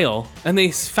aisle, and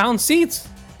they found seats.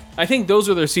 I think those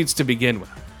were their seats to begin with.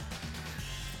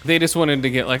 They just wanted to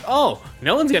get like, oh,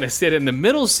 no one's going to sit in the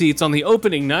middle seats on the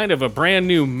opening night of a brand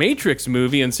new Matrix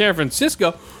movie in San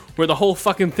Francisco where the whole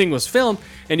fucking thing was filmed,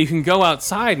 and you can go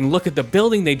outside and look at the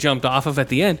building they jumped off of at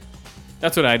the end.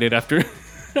 That's what I did after.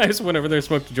 I just went over there,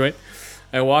 smoked a joint.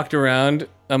 I walked around.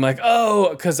 I'm like, oh,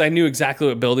 because I knew exactly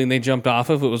what building they jumped off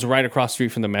of. It was right across the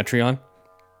street from the Metreon.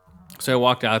 So I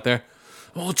walked out there.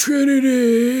 Oh,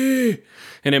 Trinity!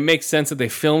 And it makes sense that they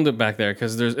filmed it back there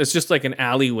because it's just like an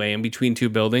alleyway in between 2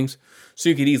 buildings. So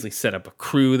you could easily set up a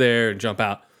crew there and jump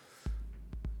out.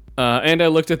 And I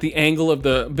looked at the angle of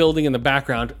the building in the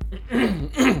background.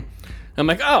 I'm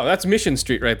like, oh, that's Mission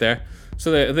Street right there.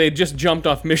 So they just jumped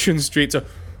off Mission Street. So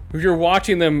you're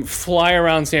watching them fly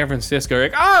around San Francisco. You're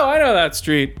like, oh, I know that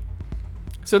street.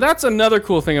 So that's another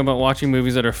cool thing about watching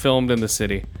movies that are filmed in the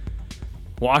city.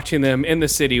 Watching them in the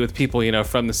city with people,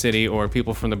 from the city or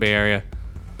people from the Bay Area.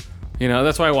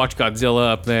 That's why I watch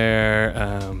Godzilla up there.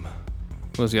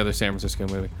 What was the other San Francisco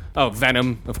movie? Oh,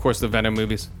 Venom. Of course, the Venom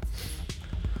movies.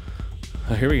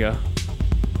 Here we go.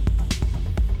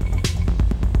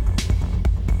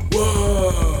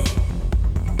 Whoa!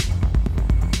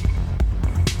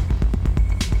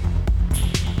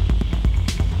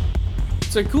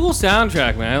 It's a cool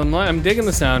soundtrack, man. I'm digging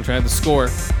the soundtrack, the score.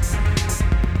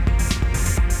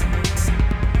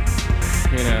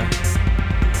 you know.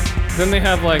 Then they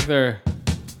have like their.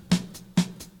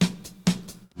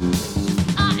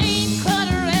 I ain't cut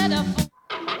ready for.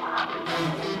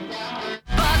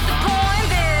 But the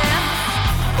point is,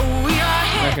 we are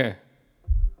here. Okay.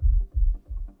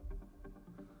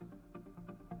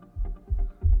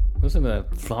 Listen to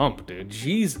that thump, dude.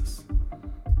 Jesus.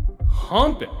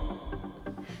 Hump it.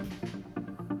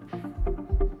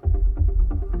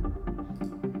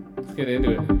 Let's get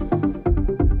into it.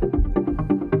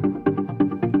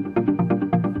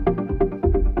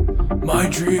 My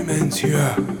dream ends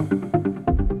here. To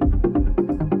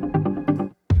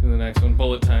the next one.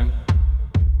 Bullet time.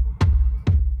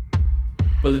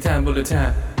 Bullet time, bullet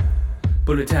time.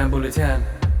 Bullet time, bullet time.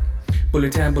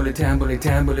 Bullet time, bullet time, bullet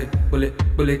time,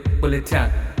 bullet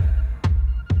time.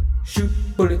 Shoot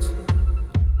bullets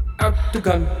out the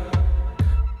gun.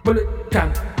 Bullet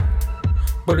time.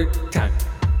 Bullet time.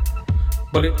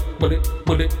 Bullet time.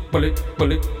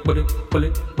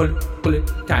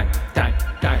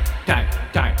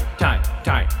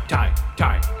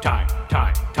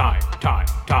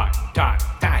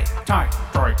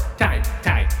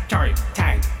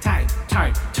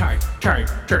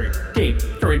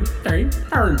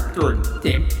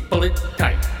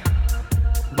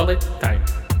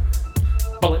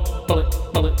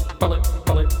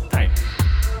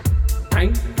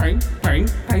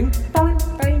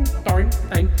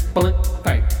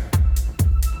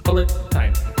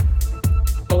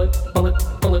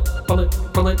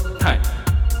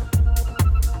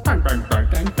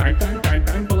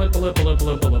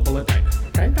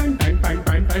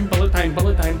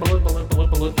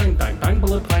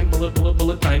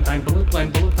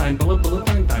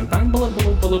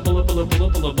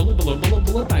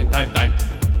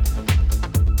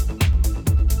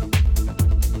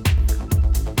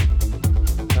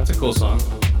 That's a cool song.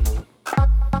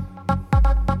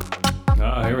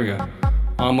 Ah, here we go.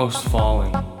 Almost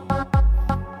Falling.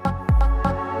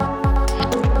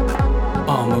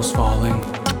 Almost falling.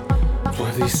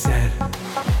 What they said.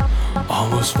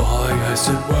 Almost falling. I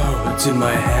said, whoa, it's in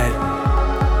my head.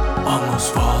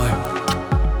 Almost falling.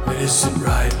 It isn't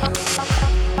right.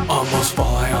 Almost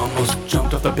falling. Almost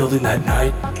jumped off the building that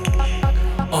night.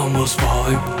 Almost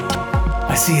falling.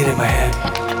 I see it in my head.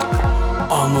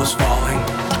 Almost falling.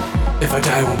 If I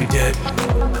die, I won't be dead.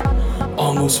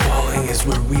 Almost falling is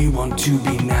where we want to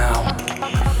be now.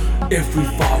 If we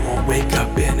fall, we'll wake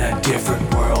up in a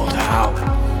different world. How?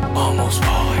 Almost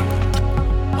falling.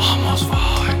 Almost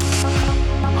falling.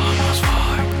 Almost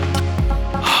falling.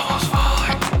 Almost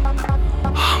falling.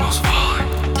 Almost falling.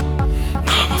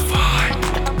 Almost falling. Almost falling.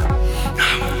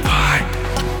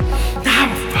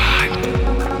 Almost falling.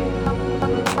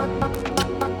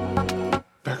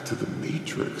 Back to the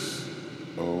Matrix.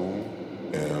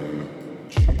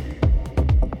 OMG.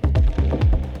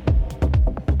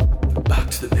 Back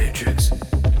to the Matrix.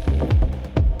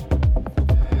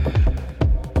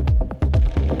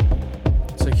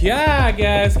 It's like, yeah,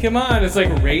 guys, come on. It's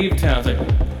like rave town. It's like,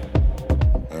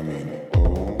 I mean,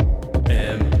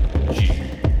 OMG.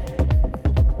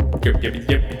 okay,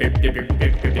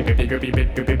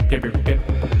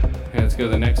 let's go to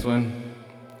the next one.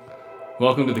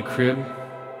 Welcome to the crib.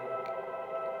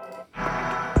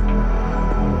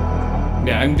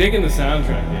 Yeah, I'm digging the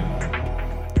soundtrack,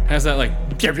 dude. Has that like.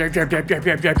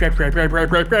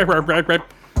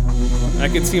 I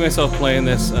could see myself playing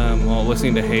this while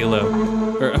listening to Halo.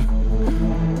 Or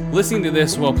listening to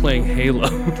this while playing Halo.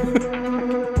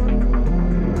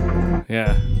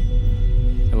 Yeah.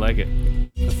 I like it.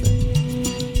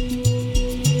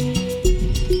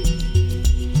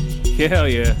 Hell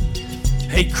yeah.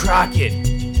 Hey, Crockett.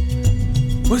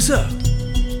 What's up?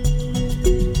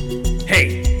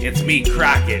 Hey, it's me,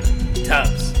 Crockett.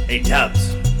 Tubbs. Hey,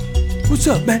 Tubbs. What's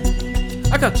up, man?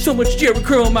 I got so much Jerry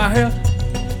curl in my hair.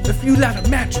 If you light a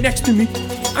match next to me,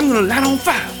 I'm gonna light on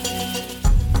fire.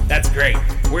 That's great.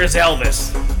 Where's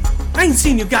Elvis? I ain't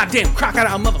seen you goddamn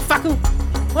crocodile motherfucker.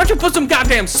 Why don't you put some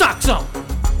goddamn socks on?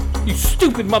 You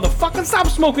stupid motherfucker, stop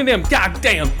smoking them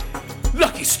goddamn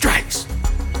Lucky Strikes.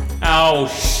 Oh,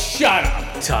 shut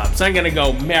up, Tubbs. I'm gonna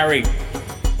go marry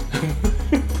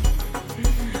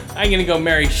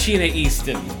Sheena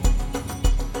Easton.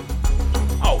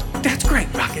 Oh, that's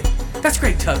great, Rocket. That's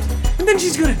great, Tubbs. And then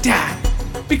she's gonna die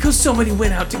because somebody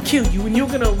went out to kill you and you're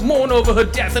gonna mourn over her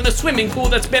death in a swimming pool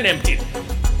that's been emptied.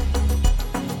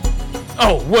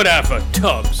 Oh, whatever,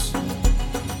 Tubbs.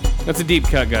 That's a deep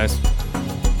cut, guys.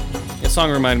 This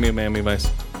song reminded me of Miami Vice.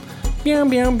 So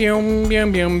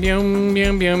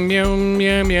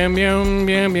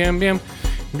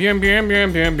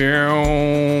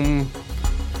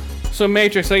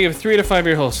Matrix, I give 3 to 5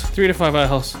 ear holes. 3 to 5 eye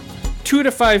holes. 2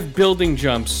 to 5 building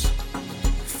jumps,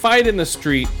 fight in the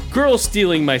street, girl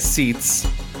stealing my seats.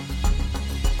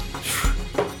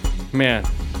 Man.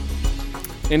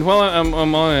 And while I'm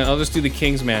on it, I'll just do The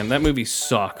Kingsman. That movie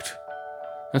sucked.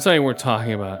 That's not even worth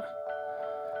talking about.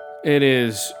 It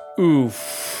is,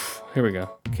 oof. Here we go.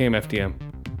 KMFDM.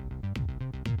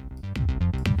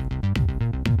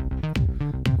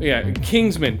 Yeah,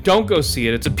 Kingsman. Don't go see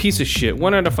it. It's a piece of shit.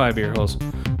 1 out of 5 ear holes.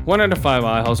 1 out of 5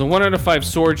 eye holes. And 1 out of 5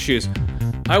 sword shoes.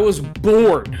 I was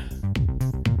bored.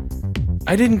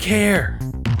 I didn't care.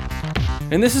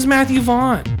 And this is Matthew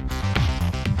Vaughn.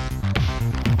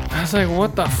 I was like,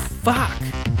 what the fuck?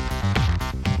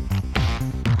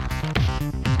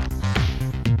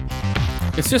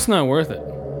 It's just not worth it.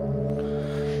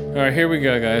 Alright, here we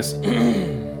go, guys. I am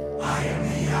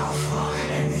the Alpha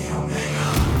and the Omega.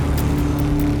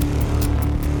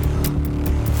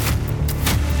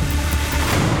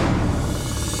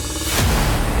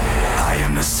 I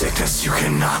am the sickness you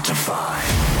cannot define.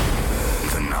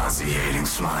 The nauseating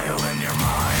smile in your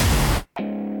mind.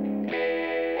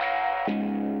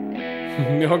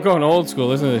 You're going old school,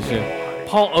 listen to this shit.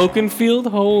 Paul Oakenfield?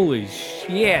 Holy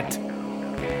shit.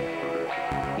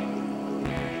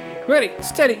 Ready,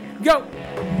 steady, go!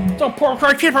 Don't pour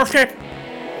cry people shit!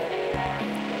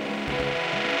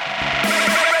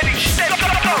 Ready, steady,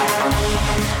 go!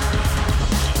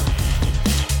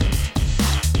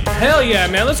 Hell yeah,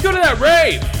 man, let's go to that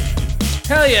rave!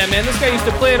 Hell yeah, man, this guy used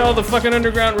to play at all the fucking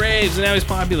underground raves and now he's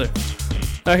popular.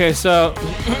 Okay, so...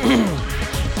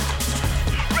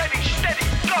 Ready, steady,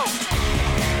 go!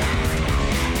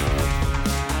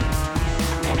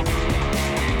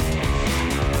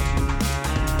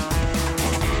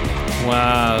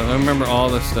 Wow, I remember all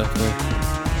this stuff there.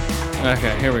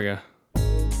 Okay, here we go.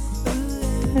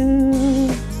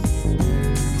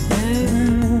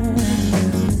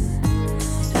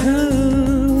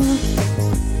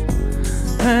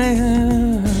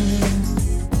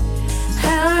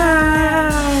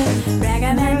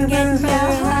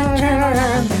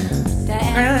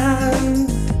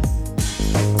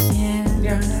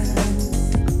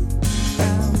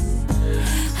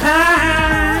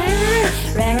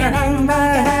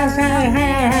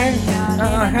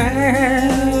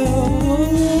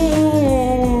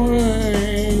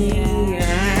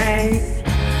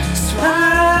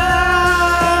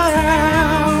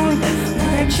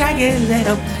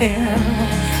 Little pill,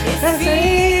 it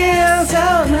feels so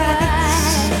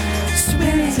nice. Sweet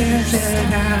when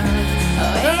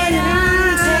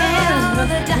until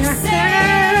the dust settles.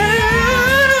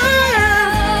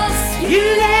 You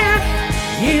laugh,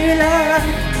 you laugh,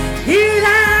 you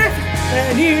laugh,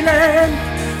 and you learn.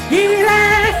 You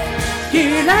laugh, you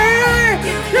laugh,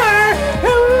 you laugh.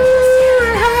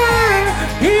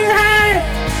 You hurt,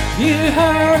 you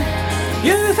hurt,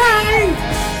 you find,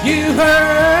 you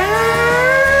hurt.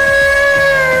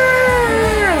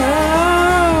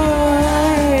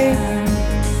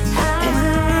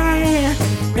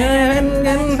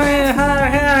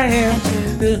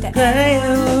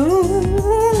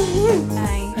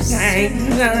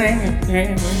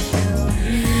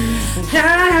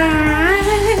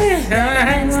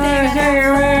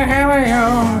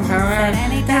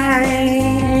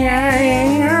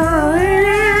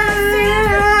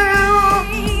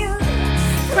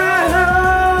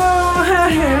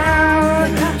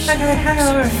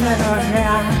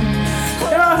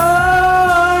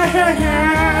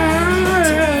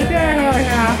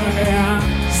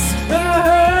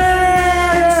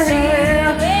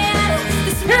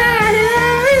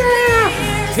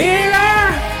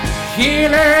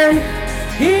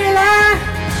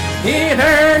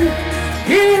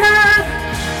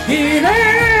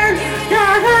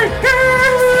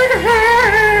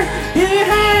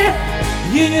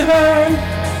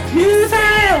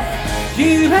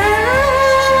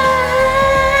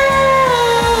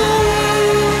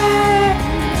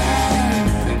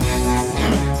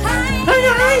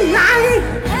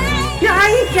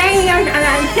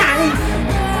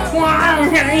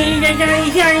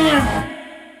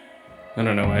 I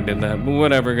don't know why I did that, but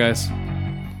whatever, guys.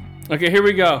 Okay, here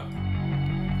we go.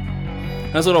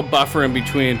 That's a little buffer in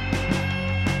between.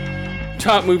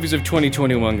 Top movies of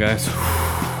 2021, guys.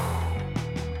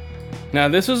 Now,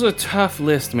 this was a tough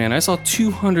list, man. I saw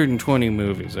 220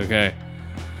 movies, okay?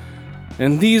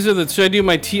 And these are the... Should I do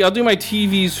my... I'll do my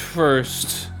TVs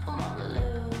first.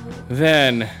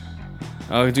 Then,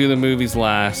 I'll do the movies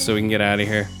last so we can get out of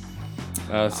here.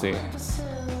 Let's see.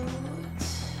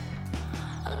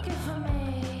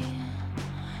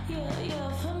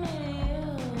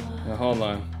 Now, hold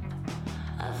on.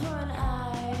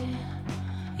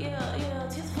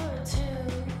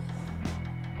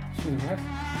 What?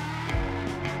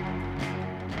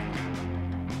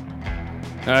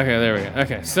 Okay, there we go.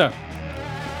 Okay, so.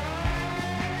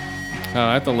 Oh,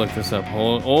 I have to look this up.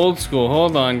 Old school.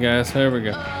 Hold on, guys. Here we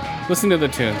go. Listen to the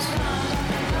tunes.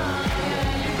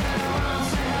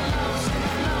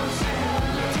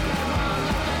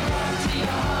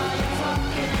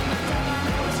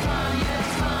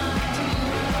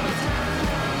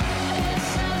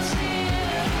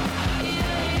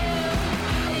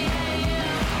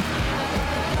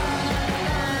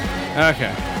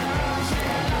 Okay.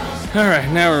 All right,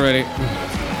 now we're ready.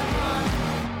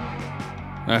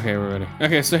 Okay, we're ready.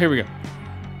 Okay, so here we go.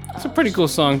 It's a pretty cool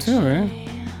song too, right?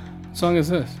 What song is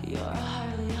this?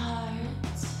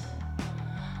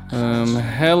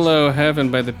 Hello Heaven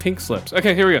by the Pink Slips.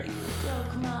 Okay, here we go.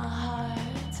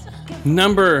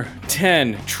 Number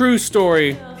 10, True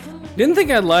Story. Didn't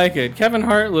think I'd like it. Kevin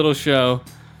Hart, little show.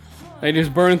 I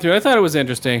just burned through. I thought it was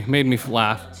interesting. Made me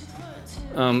laugh.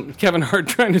 Kevin Hart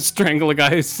trying to strangle a guy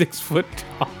who's 6 foot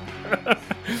tall.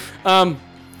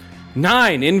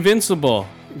 9, Invincible.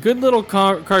 Good little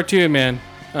cartoon, man.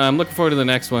 I'm looking forward to the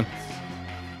next one.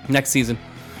 Next season.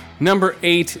 Number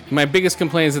 8, my biggest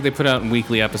complaint is that they put out in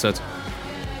weekly episodes.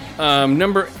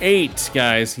 Number 8,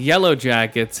 guys, Yellow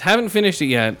Jackets. Haven't finished it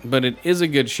yet, but it is a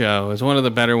good show. It's one of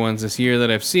the better ones this year that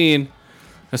I've seen,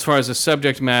 as far as the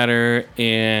subject matter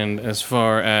and as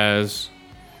far as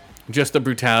just the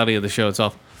brutality of the show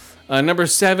itself. Number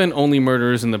 7, Only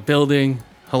Murderers in the Building.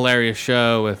 Hilarious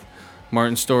show with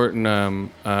Martin Short and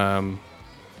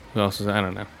who else is that? I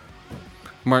don't know.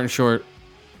 Martin Short,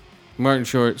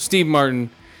 Steve Martin,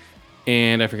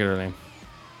 and I forget her name.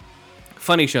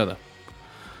 Funny show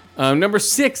though. Number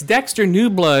 6, Dexter New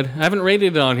Blood. I haven't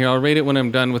rated it on here. I'll rate it when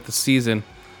I'm done with the season.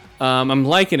 I'm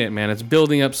liking it, man. It's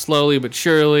building up slowly but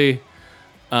surely.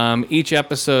 Each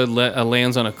episode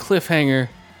lands on a cliffhanger.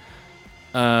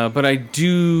 But I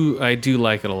do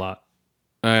like it a lot.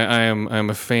 I'm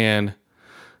a fan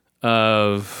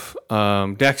of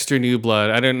Dexter New Blood.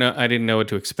 I didn't know what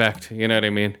to expect. You know what I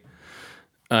mean?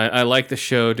 I like the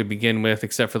show to begin with,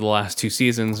 except for the last 2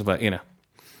 seasons. But you know,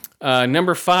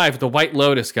 number 5, The White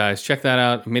Lotus, guys. Check that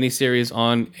out. Miniseries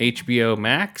on HBO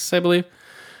Max, I believe.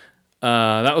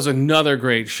 That was another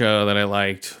great show that I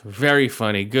liked. Very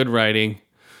funny, good writing.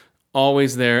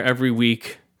 Always there every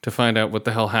week to find out what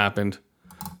the hell happened.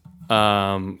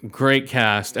 Great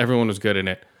cast. Everyone was good in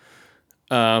it.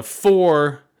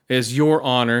 4 is Your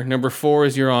Honor. Number 4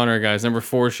 is Your Honor, guys. Number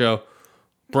 4 show.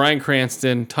 Bryan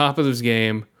Cranston, top of his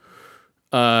game.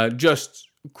 Just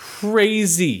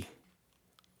crazy.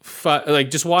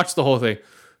 Just watch the whole thing.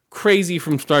 Crazy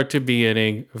from start to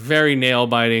beginning. Very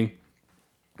nail-biting.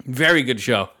 Very good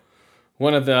show.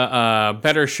 One of the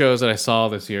better shows that I saw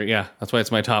this year. Yeah, that's why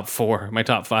it's my top 4, my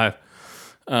top 5.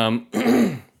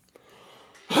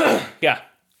 Yeah.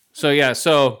 So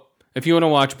if you want to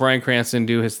watch Bryan Cranston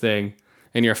do his thing,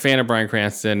 and you're a fan of Bryan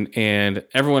Cranston, and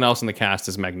everyone else in the cast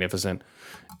is magnificent,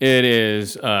 it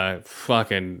is a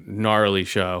fucking gnarly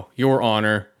show. Your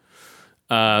Honor.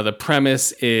 The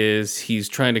premise is he's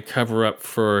trying to cover up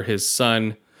for his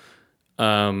son,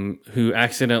 who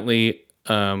accidentally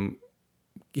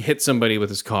hit somebody with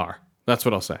his car. That's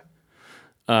what I'll say.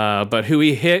 But who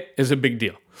he hit is a big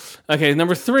deal. Okay,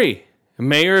 number 3,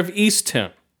 Mayor of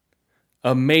Easttown.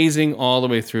 Amazing all the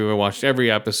way through. I watched every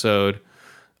episode.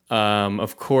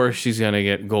 Of course, she's going to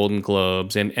get Golden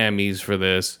Globes and Emmys for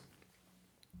this.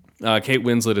 Kate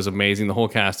Winslet is amazing. The whole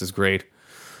cast is great.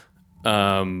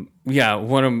 Yeah,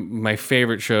 one of my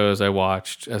favorite shows I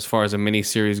watched as far as a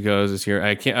miniseries goes this year.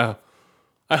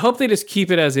 I hope they just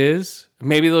keep it as is.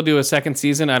 Maybe they'll do a second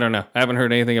season. I don't know. I haven't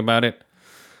heard anything about it.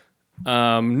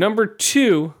 Number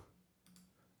 2,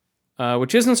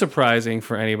 which isn't surprising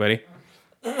for anybody,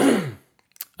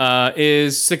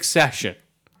 is Succession.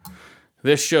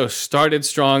 This show started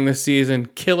strong this season.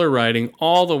 Killer writing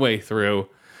all the way through.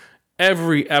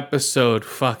 Every episode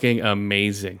fucking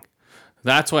amazing.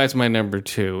 That's why it's my number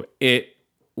 2. It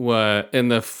was in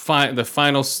the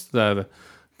final season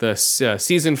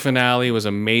finale was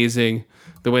amazing.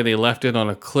 The way they left it on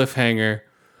a cliffhanger.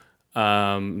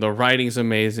 The writing's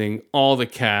amazing. All the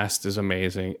cast is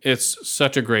amazing. It's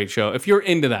such a great show. If you're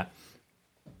into that,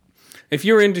 if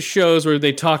you're into shows where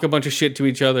they talk a bunch of shit to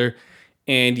each other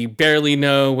and you barely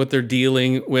know what they're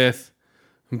dealing with,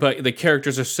 but the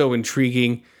characters are so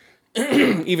intriguing,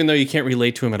 even though you can't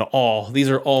relate to them at all. These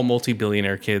are all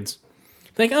multi-billionaire kids.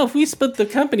 Like, oh, if we split the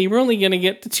company, we're only going to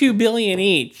get to $2 billion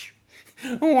each.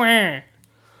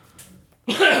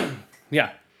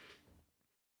 Yeah.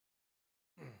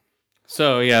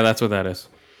 So, yeah, that's what that is.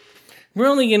 We're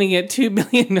only going to get $2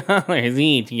 billion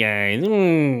each, guys.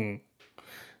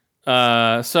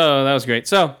 So, that was great.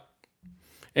 So,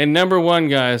 and number 1,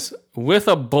 guys, With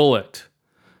a Bullet.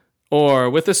 or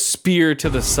with a spear to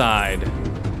the side.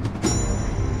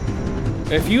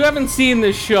 If you haven't seen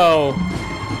this show,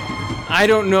 I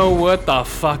don't know what the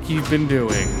fuck you've been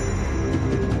doing.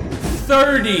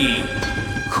 30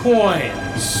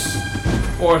 coins,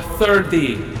 or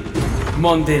 30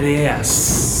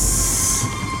 monedias,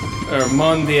 or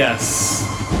mondias.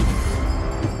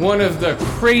 One of the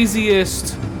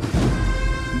craziest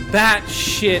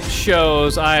batshit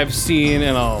shows I've seen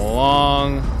in a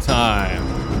long time.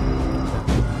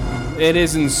 It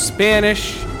is in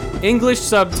Spanish, English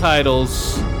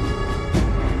subtitles.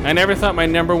 I never thought my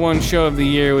number one show of the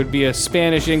year would be a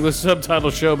Spanish English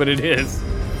subtitle show, but it is.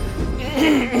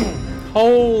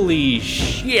 Holy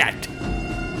shit.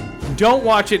 Don't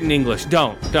watch it in English.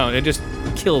 Don't. It just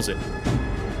kills it.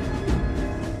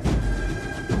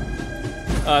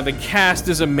 The cast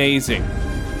is amazing.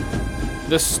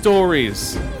 The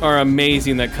stories are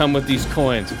amazing that come with these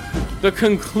coins. The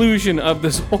conclusion of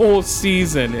this whole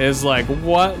season is like,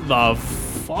 what the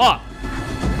fuck?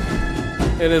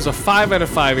 It is a 5 out of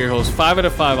 5 ear holes, 5 out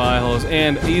of 5 eye holes,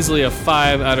 and easily a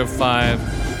 5 out of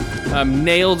 5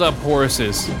 nailed up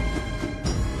horses.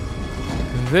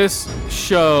 This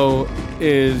show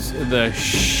is the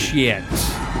shit.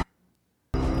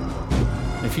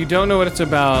 If you don't know what it's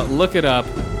about, look it up.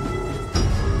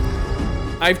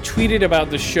 I've tweeted about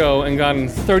the show and gotten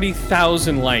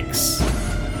 30,000 likes.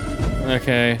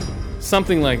 Okay,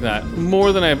 something like that.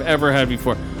 More than I've ever had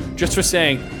before. Just for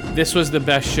saying this was the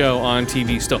best show on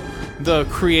TV still. The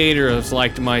creators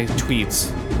liked my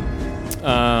tweets.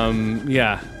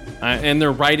 Yeah. And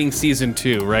they're writing season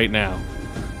 2 right now.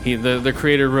 The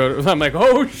creator wrote it. I'm like,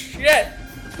 oh shit!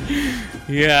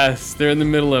 Yes, they're in the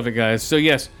middle of it, guys. So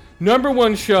yes, number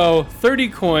one show, 30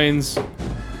 coins.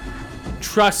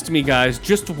 Trust me, guys,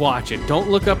 just watch it. Don't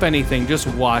look up anything, just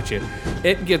watch it.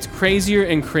 It gets crazier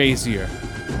and crazier.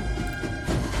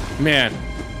 Man,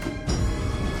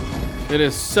 it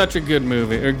is such a good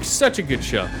movie, or such a good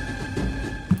show.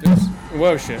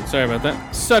 Whoa, shit, sorry about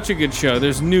that. Such a good show.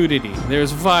 There's nudity,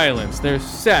 there's violence, there's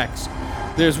sex,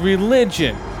 there's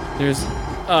religion, there's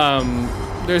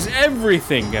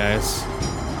everything, guys.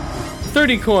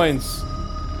 30 coins.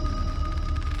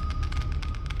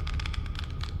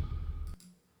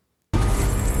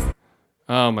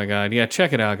 Oh my god, yeah,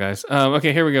 check it out, guys.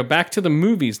 Okay, here we go. Back to the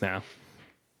movies now.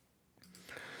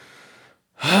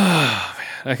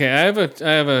 Okay, I have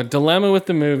a dilemma with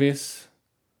the movies.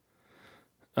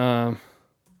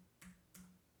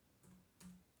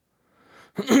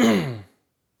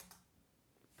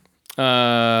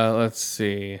 Let's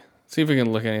see. See if we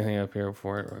can look anything up here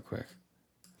for it real quick.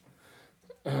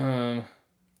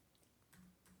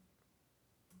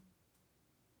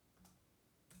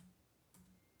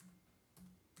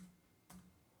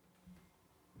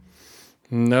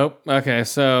 Nope. Okay,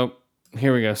 so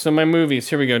here we go. So my movies,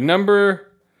 here we go.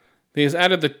 Because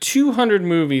out of the 200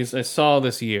 movies I saw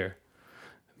this year,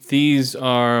 these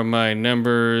are my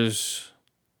numbers,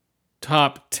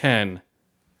 top 10.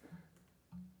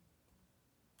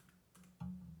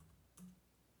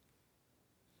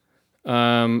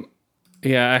 Yeah,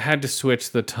 I had to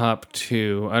switch the top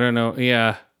 2. I don't know.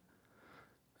 Yeah.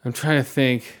 I'm trying to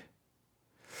think.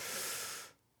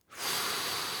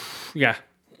 Yeah.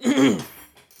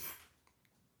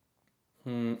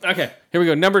 Okay, here we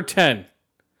go. Number 10.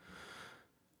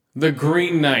 The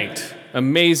Green Knight.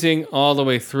 Amazing all the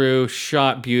way through.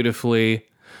 Shot beautifully.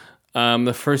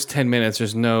 The first 10 minutes,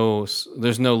 there's no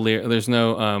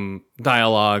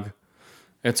dialogue.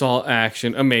 It's all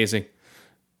action. Amazing.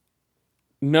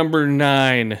 Number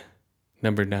 9.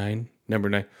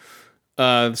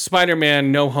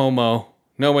 Spider-Man, No Homo.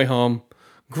 No Way Home.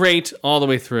 Great all the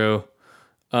way through.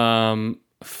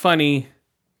 Funny.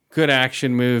 Good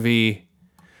action movie.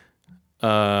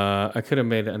 I could have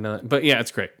made another, but yeah,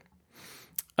 it's great.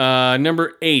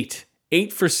 Number 8.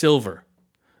 8 for Silver.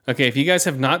 Okay, if you guys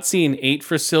have not seen 8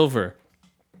 for Silver,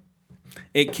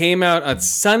 it came out at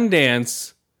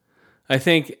Sundance, I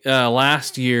think,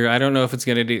 last year. I don't know if it's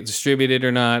going to get distributed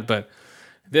or not, but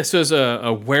this was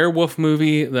a werewolf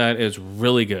movie that is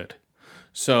really good.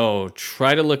 So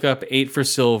try to look up 8 for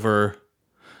Silver.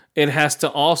 It has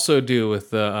to also do with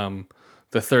the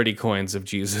 30 coins of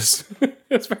Jesus.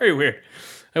 It's very weird.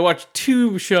 I watched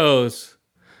 2 shows.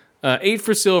 8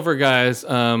 for Silver, guys.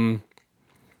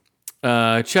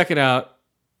 Check it out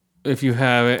if you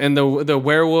have it. And the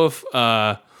werewolf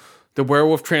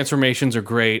transformations are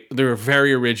great. They're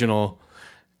very original.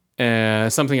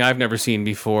 Something I've never seen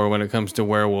before when it comes to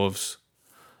werewolves.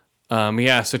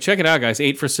 Yeah, so check it out, guys.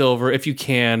 8 for Silver, if you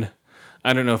can.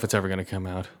 I don't know if it's ever going to come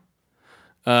out.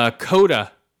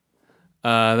 Coda.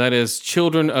 That is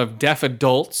Children of Deaf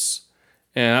Adults.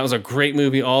 And that was a great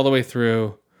movie all the way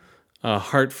through.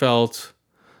 Heartfelt.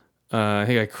 I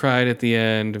think I cried at the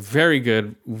end. Very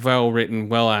good, well written,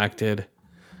 well acted.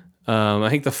 I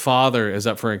think The Father is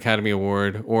up for an Academy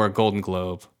Award or a Golden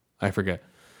Globe. I forget.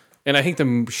 And I think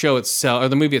the show itself, or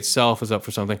the movie itself, is up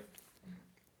for something.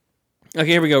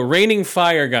 Okay, here we go. Raining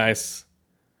Fire, guys.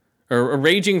 Or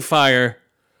Raging Fire.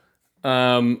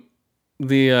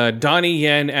 The Donnie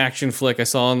Yen action flick I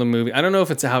saw in the movie. I don't know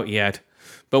if it's out yet,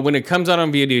 but when it comes out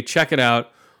on video, check it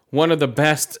out. One of the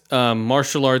best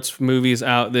martial arts movies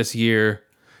out this year,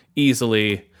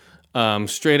 easily.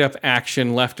 Straight up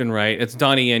action, left and right. It's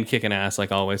Donnie Yen kicking ass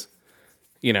like always.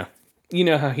 You know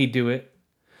how he do it.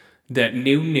 That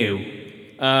new.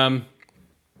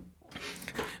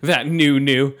 That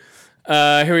new.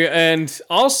 Here we go. And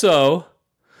also,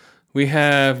 we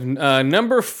have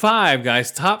number 5, guys.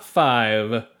 Top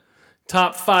 5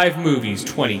 movies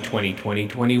 2020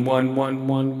 2021 1.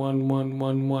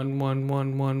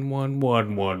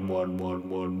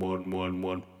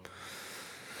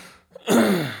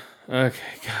 Okay,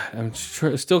 God, I'm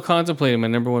still contemplating my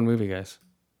number 1 movie, guys.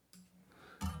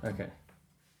 Okay.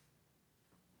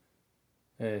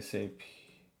 ASAP.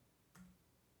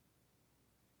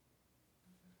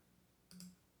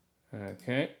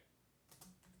 Okay.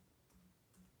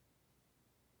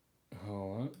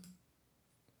 Hold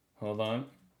on.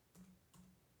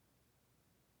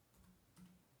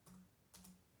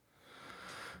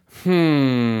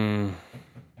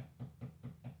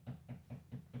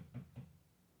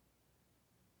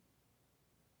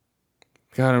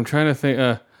 God, I'm trying to think.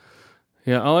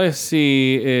 Yeah, all I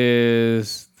see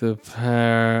is the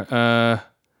pair.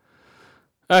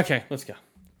 Okay, let's go.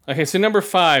 Okay, so number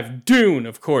 5, Dune,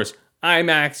 of course.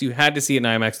 IMAX, you had to see it in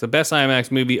IMAX. The best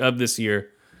IMAX movie of this year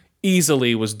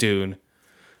easily was Dune.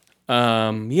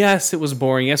 Yes, it was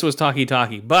boring. Yes, it was talky.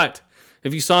 But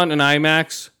if you saw it in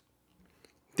IMAX,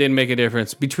 didn't make a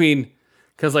difference.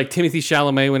 Because like Timothy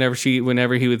Chalamet,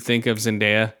 whenever he would think of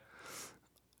Zendaya,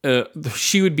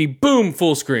 she would be boom,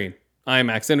 full screen,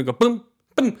 IMAX. Then it would go boom,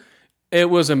 boom. It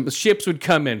was ships would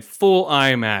come in full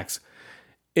IMAX.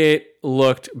 It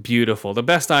looked beautiful. The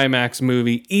best IMAX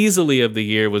movie easily of the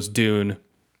year was Dune.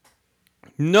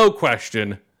 No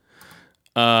question.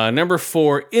 Number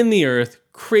 4, In the Earth.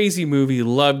 Crazy movie.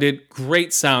 Loved it.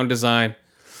 Great sound design.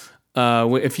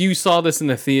 If you saw this in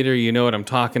the theater, you know what I'm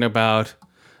talking about.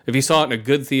 If you saw it in a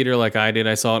good theater like I did,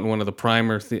 I saw it in one of the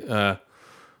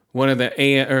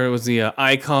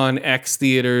Icon X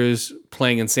theaters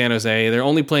playing in San Jose. They're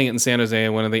only playing it in San Jose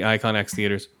in one of the Icon X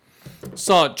theaters.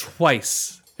 Saw it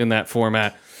twice in that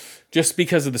format, just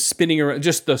because of the spinning around.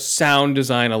 Just the sound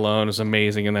design alone is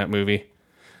amazing in that movie,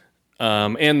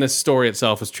 and the story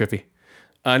itself is trippy.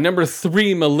 Number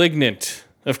 3, Malignant.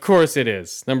 Of course it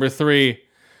is. Number 3,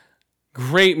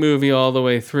 great movie all the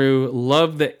way through.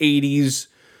 Love the 80s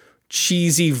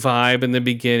cheesy vibe in the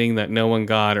beginning that no one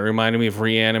got. It reminded me of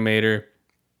Reanimator.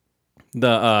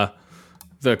 The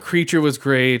creature was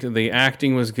great. The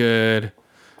acting was good.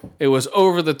 It was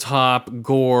over the top,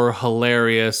 gore,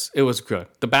 hilarious. It was good.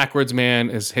 The Backwards Man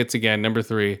hits again. Number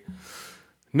 3.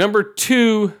 Number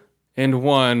 2 and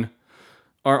 1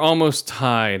 are almost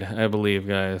tied, I believe,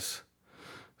 guys.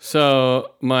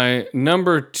 So my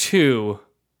number 2,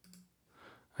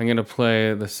 I'm gonna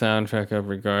play the soundtrack of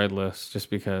regardless, just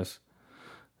because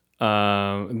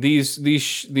these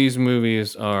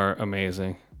movies are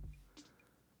amazing.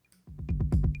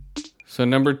 So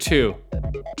number 2.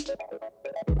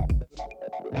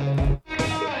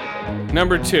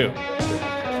 Number 2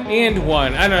 and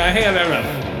 1. I don't know.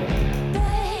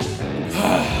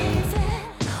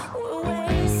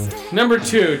 Number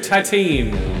 2,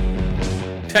 Titane.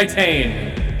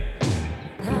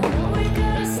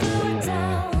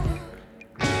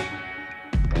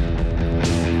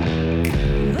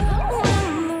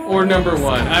 Or number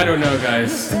 1. I don't know,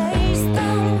 guys.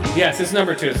 Yes, it's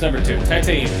number 2.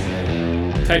 Titane.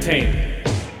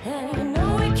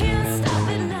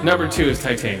 Number 2 is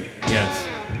Titane. Yes.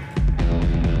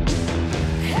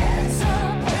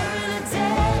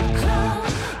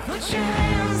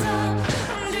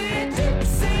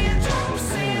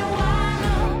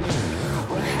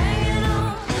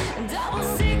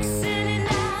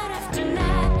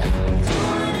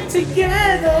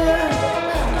 Together.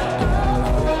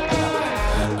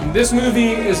 This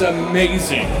movie is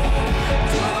amazing.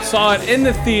 Saw it in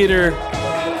the theater.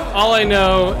 All I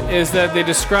know is that they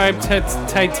describe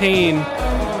Titane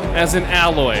as an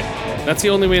alloy. That's the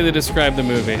only way they describe the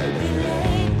movie.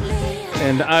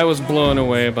 And I was blown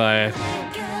away by it.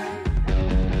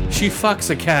 She fucks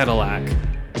a Cadillac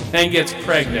and gets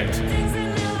pregnant.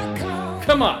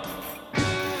 Come on.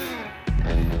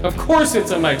 Of course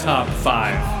it's in my top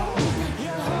 5.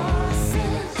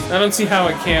 I don't see how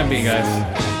it can be, guys.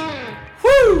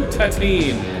 Woo!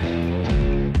 Tatooine.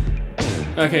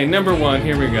 Okay, number 1.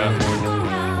 Here we go.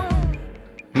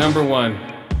 Number 1.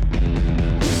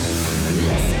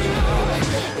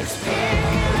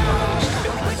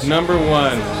 Number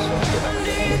 1.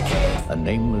 A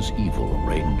nameless evil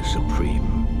reigned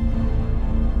supreme.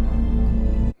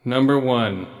 Number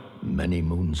 1. Many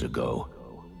moons ago,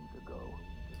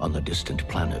 on the distant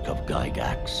planet of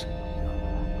Gygax,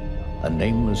 a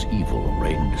nameless evil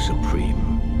reigned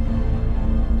supreme.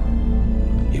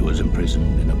 He was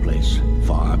imprisoned in a place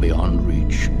far beyond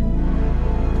reach,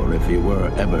 for if he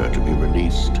were ever to be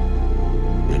released,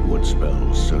 it would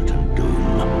spell certain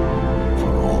doom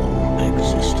for all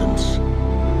existence.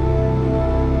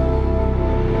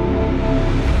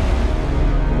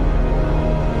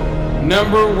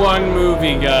 Number 1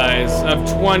 movie, guys, of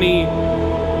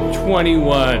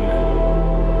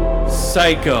 2021.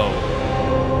 Psycho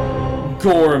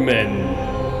Gorman.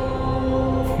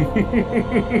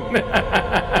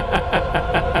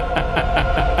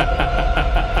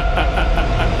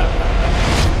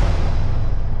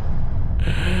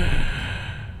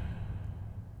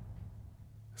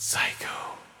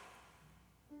 Psycho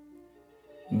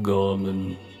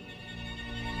Gorman.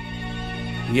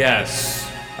 Yes.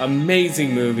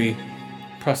 Amazing movie.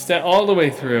 All the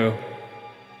way through.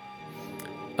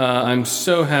 I'm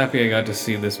so happy I got to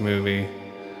see this movie.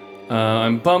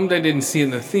 I'm bummed I didn't see it in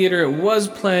the theater. It was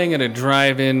playing at a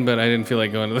drive-in, but I didn't feel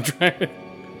like going to the drive-in.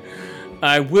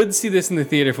 I would see this in the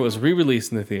theater if it was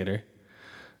re-released in the theater.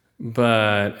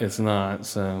 But it's not,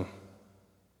 so...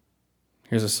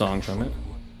 Here's a song from it.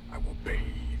 I will bathe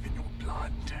in your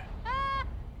blood. AJ,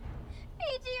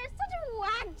 you're such a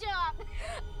whack job.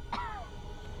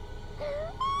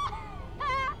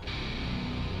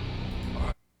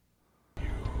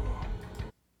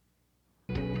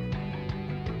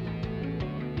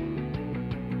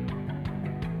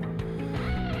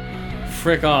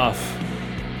 Frick off.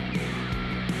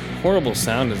 Horrible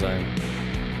sound design.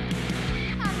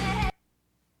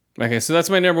 Okay, so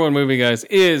that's my number 1 movie, guys,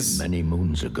 is... Many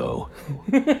moons ago,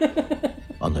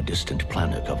 on the distant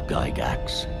planet of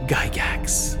Gygax,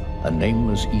 a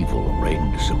nameless evil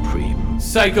reigned supreme.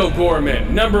 Psycho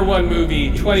Gorman, number 1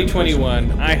 movie,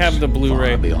 2021. I have the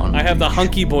Blu-ray. I have the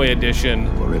Hunky Boy edition.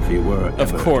 For if he were Of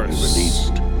ever to be course.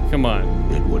 released, Come on.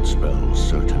 it would spell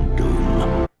certain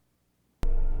doom.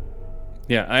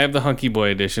 Yeah, I have the Hunky Boy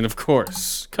edition, of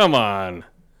course. Come on.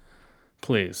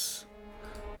 Please.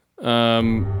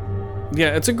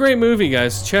 Yeah, it's a great movie,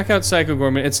 guys. Check out Psycho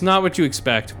Gorman. It's not what you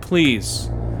expect. Please.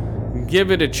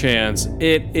 Give it a chance.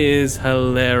 It is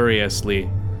hilariously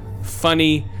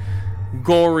funny,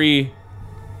 gory.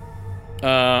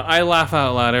 I laugh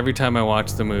out loud every time I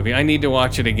watch the movie. I need to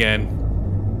watch it again.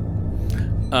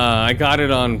 I got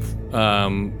it on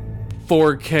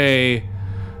 4K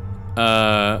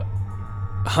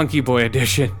Hunky Boy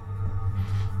edition.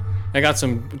 I got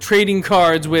some trading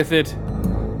cards with it.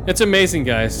 It's amazing,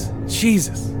 guys.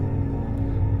 Jesus.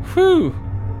 Whew.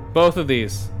 Both of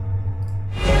these.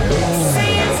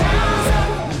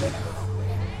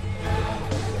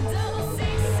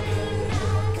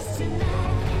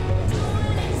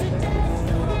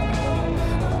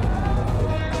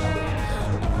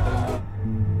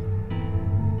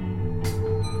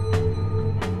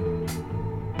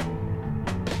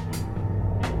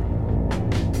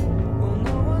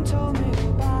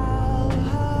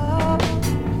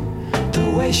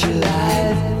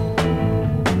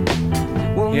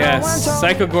 Yes,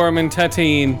 Psycho Gorman,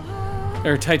 Tatine,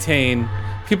 or Titane.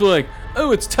 People are like,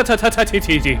 oh, it's oh, it's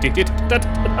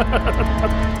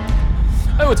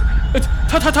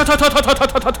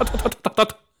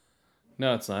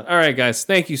No, it's not. All right, guys,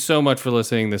 thank you so much for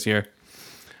listening this year.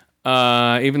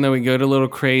 Even though we go a little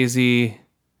crazy,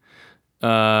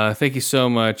 thank you so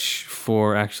much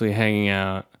for actually hanging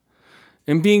out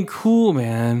and being cool,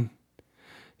 man.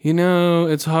 You know,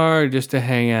 it's hard just to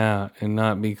hang out and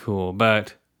not be cool,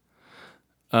 but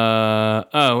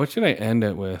what should I end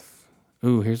it with?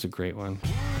 Ooh, here's a great one.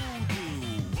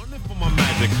 Running for my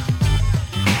magic.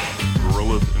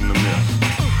 Gorillas in the mist.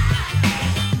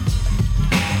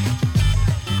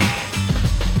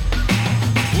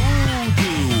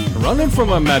 Running for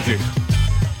my magic.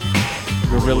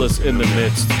 Gorillas in the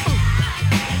midst.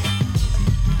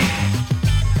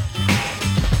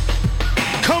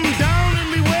 Come down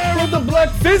and beware of The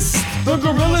Black Fist. The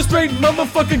gorilla straight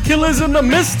motherfucking killers in the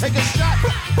mist. Take a shot,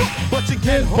 but you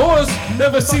get Horse.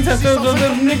 Never seen that the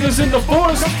niggas in the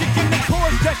forest.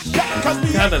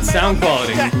 God, that sound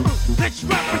quality. Alright,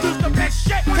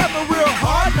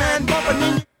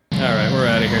 Alright, we're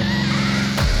out of here. here.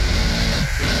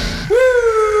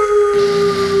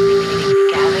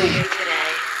 Gather here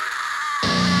today.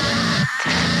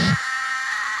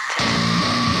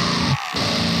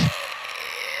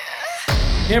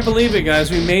 Can't believe it, guys.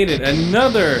 We made it.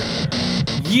 Another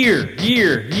year.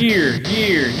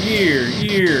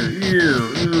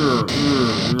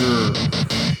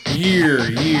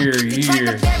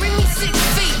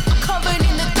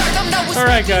 All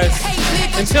right, guys.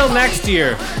 Until next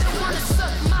year.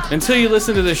 Until you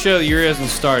listen to the show, the year hasn't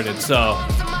started. So,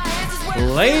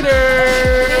 later.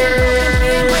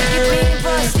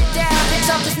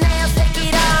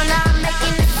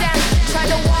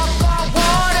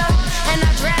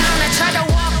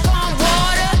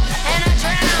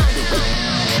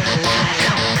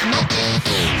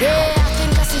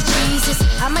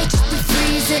 I might just be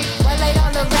freezing, white light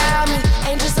all around me,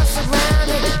 angels are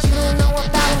surrounding. You don't know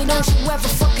about me, don't you ever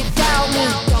fucking doubt me.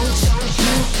 Don't you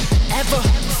ever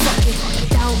fucking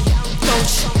doubt. Don't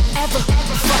you ever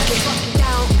fucking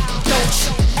doubt. Don't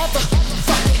you ever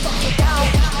fucking doubt.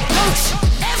 Don't you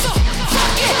ever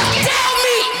fucking doubt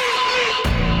me.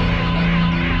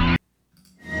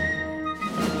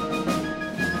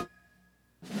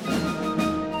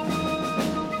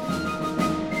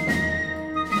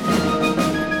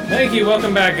 Thank you.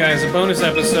 Welcome back, guys. A bonus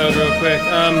episode, real quick.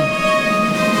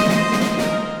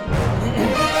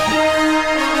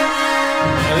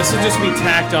 This will just be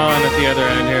tacked on at the other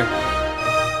end here.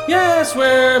 Yes,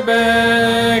 we're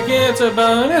back. It's a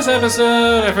bonus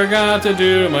episode. I forgot to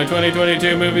do my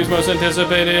 2022 movies most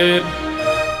anticipated.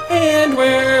 And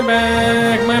we're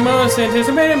back. My most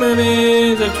anticipated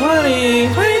movies of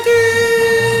 2022.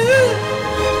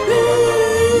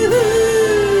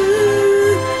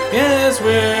 Yes,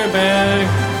 we're back.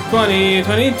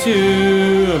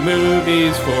 2022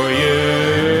 movies for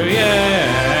you.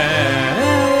 Yes,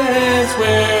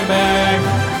 we're back.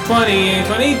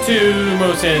 2022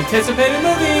 most anticipated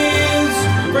movies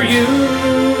for you.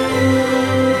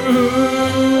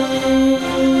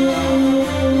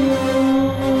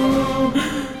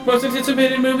 Most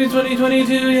anticipated movies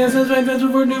 2022. Yes, that's right. That's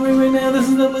what we're doing right now. This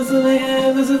is the list that I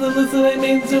have. This is the list that I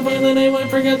made so far that I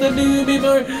forgot to do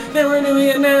before. Now we're doing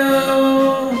it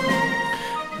now.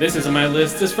 This isn't my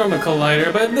list. It's from a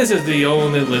Collider, but this is the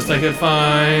only list I could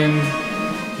find.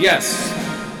 Yes.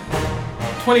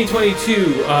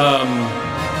 2022.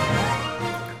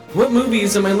 What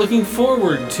movies am I looking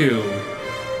forward to?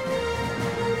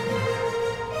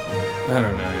 I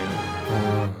don't know.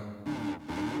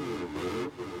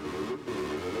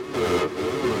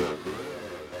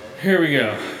 Here we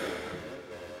go.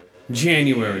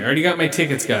 January. I already got my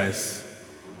tickets, guys.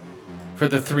 For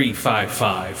the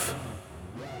 355.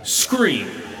 Scream.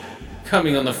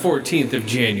 Coming on the 14th of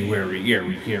January. Here.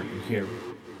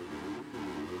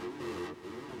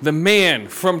 The Man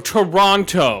from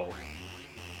Toronto.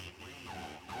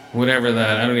 Whatever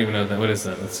that. I don't even know that. What is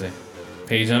that? Let's see.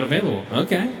 Page unavailable.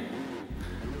 Okay.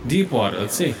 Deepwater.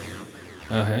 Let's see.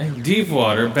 Okay.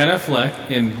 Deepwater. Ben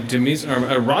Affleck and Demi's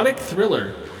erotic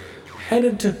thriller.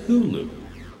 Headed to Hulu.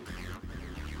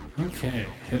 Okay,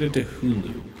 headed to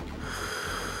Hulu.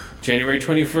 January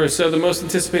 21st. So the most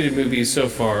anticipated movies so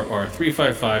far are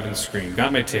 355 and Scream.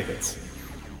 Got my tickets.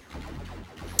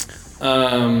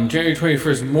 January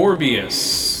 21st,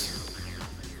 Morbius.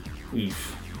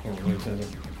 Oof.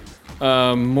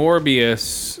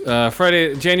 Morbius.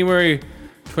 Friday, January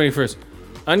 21st.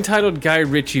 Untitled Guy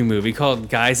Ritchie movie called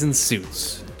Guys in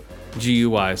Suits.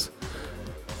 GUIs.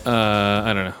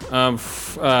 I don't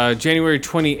know. January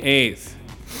 28th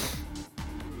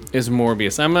is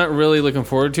Morbius. I'm not really looking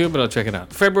forward to it, but I'll check it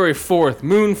out. February 4th,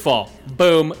 Moonfall.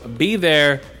 Boom. Be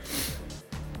there.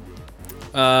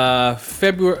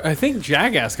 February, I think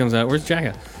Jackass comes out. Where's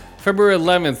Jackass? February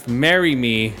 11th, Marry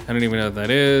Me. I don't even know what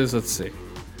that is. Let's see.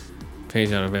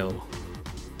 Page not available.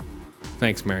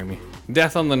 Thanks, Marry Me.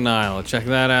 Death on the Nile. Check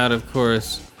that out, of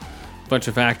course. Bunch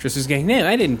of actresses going, no,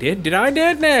 I didn't did. Did I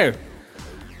did? No.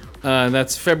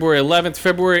 That's February 11th.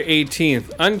 February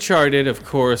 18th. Uncharted, of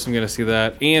course. I'm going to see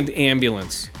that. And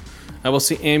Ambulance. I will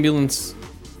see Ambulance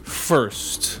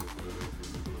first.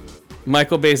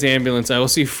 Michael Bay's Ambulance I will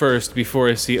see first before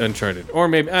I see Uncharted. Or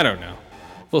maybe, I don't know.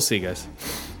 We'll see, guys.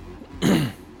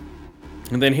 And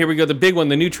then here we go. The big one.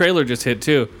 The new trailer just hit,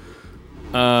 too.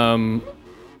 The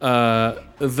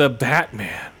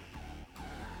Batman.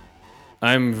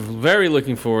 I'm very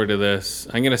looking forward to this.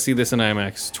 I'm going to see this in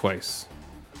IMAX twice.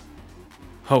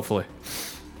 Hopefully.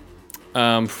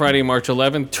 Friday, March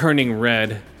 11th, Turning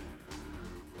Red.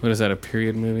 What is that, a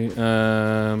period movie?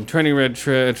 Turning Red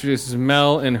introduces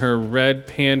Mel and her red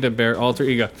panda bear alter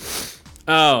ego.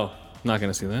 Oh, not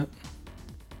going to see that.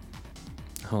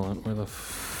 hold on. Where the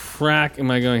frack am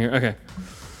I going here? Okay.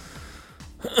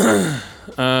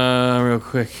 Real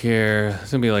quick here.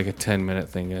 It's gonna be like a 10-minute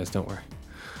thing, guys. Don't worry.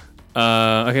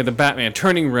 Okay, the Batman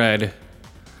Turning Red.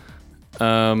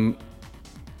 God,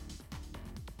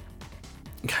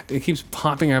 it keeps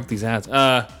popping up these ads.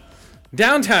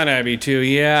 Downtown Abbey 2,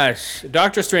 yes.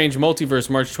 Doctor Strange Multiverse,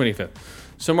 March 25th.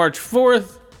 So March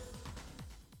 4th,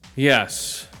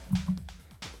 yes.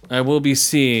 I will be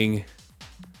seeing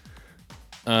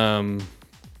the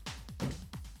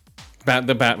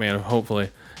Batman,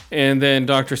 hopefully. And then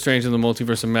Doctor Strange in the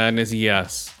Multiverse of Madness,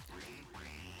 yes.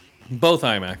 Both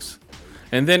IMAX.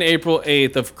 And then April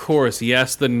 8th, of course,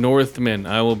 yes, The Northman.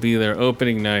 I will be there,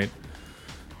 opening night.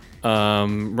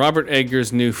 Robert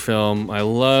Eggers' new film. I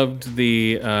loved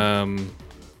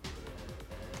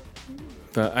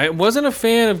I wasn't a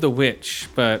fan of The Witch,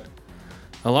 but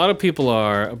a lot of people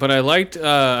are. But I loved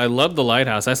The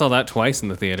Lighthouse. I saw that twice in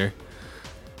the theater.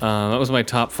 That was my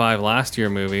top 5 last year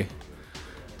movie.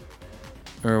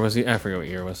 Or was he? I forget what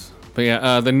year it was. But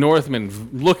yeah, The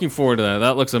Northman. Looking forward to that.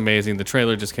 That looks amazing. The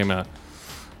trailer just came out.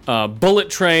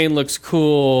 Bullet Train looks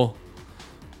cool.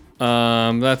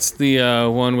 That's the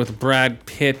one with Brad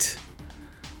Pitt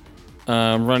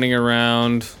running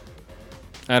around.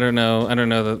 I don't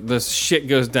know. The shit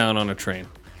goes down on a train.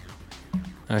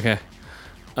 Okay.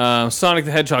 Sonic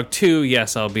the Hedgehog 2.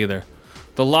 Yes, I'll be there.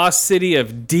 The Lost City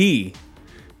of D.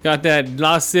 Got that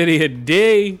Lost City of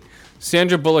D.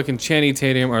 Sandra Bullock and Channing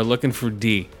Tatum are looking for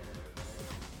D.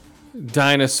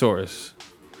 Dinosaurs.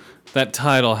 That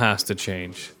title has to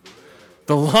change.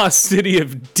 The Lost City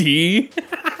of D?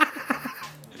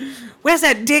 Where's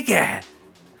that dick at?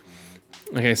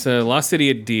 Okay, so Lost City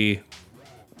of D.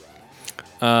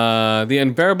 The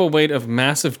Unbearable Weight of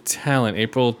Massive Talent,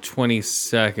 April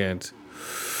 22nd.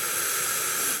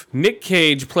 Nick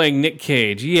Cage playing Nick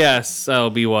Cage. Yes, I'll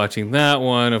be watching that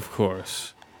one, of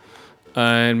course.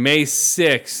 And May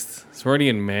 6th. It's already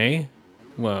in May?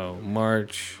 Whoa,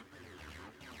 March,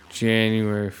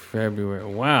 January, February.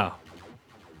 Wow.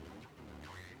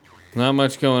 Not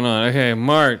much going on. Okay,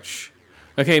 March.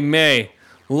 Okay, May.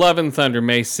 Love and Thunder,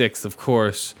 May 6th, of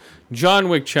course. John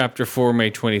Wick Chapter 4, May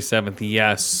 27th.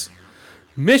 Yes.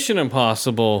 Mission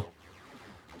Impossible.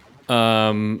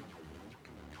 Mission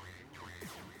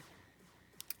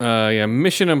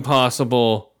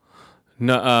Impossible.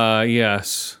 No,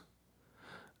 yes.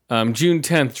 June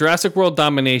 10th, Jurassic World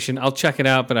Domination. I'll check it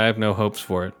out, but I have no hopes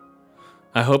for it.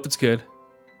 I hope it's good.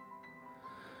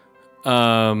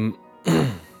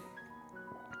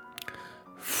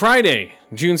 Friday,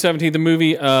 June 17th, the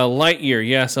movie Lightyear.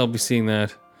 Yes, I'll be seeing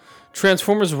that.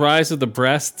 Transformers Rise of the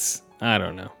Breasts. I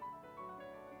don't know.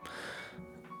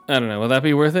 Will that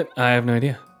be worth it? I have no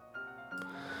idea.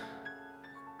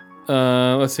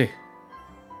 Let's see.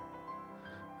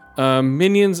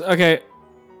 Minions. Okay,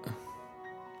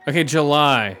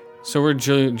 July. So we're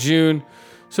June.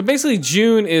 So basically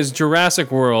June is Jurassic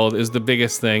World is the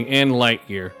biggest thing, and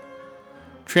Lightyear.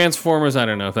 Transformers, I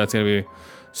don't know if that's going to be...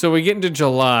 So we get into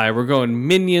July. We're going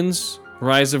Minions,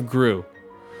 Rise of Gru.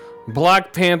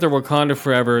 Black Panther, Wakanda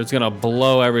Forever. It's going to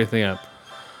blow everything up.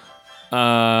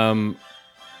 July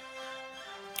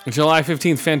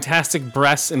 15th, Fantastic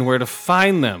Breasts and Where to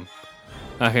Find Them.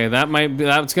 Okay,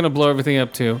 that's going to blow everything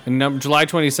up too. And July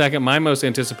 22nd, my most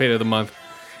anticipated of the month,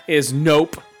 is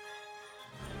Nope.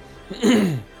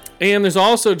 And there's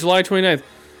also July 29th.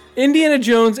 Indiana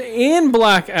Jones and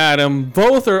Black Adam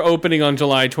both are opening on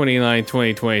July 29th,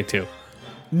 2022.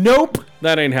 Nope,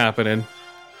 that ain't happening.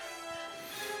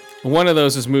 One of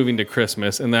those is moving to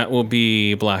Christmas, and that will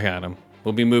be Black Adam.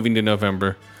 We'll be moving to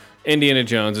November. Indiana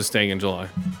Jones is staying in July.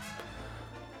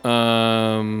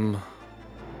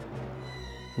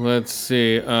 Let's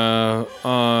see.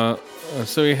 So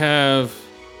we have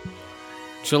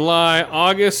July,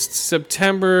 August,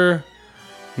 September,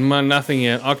 nothing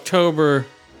yet. October,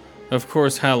 of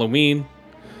course, Halloween.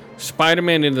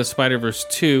 Spider-Man Into the Spider-Verse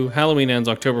 2. Halloween ends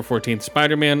October 14th.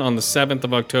 Spider-Man on the 7th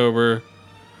of October.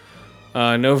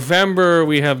 November,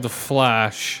 we have The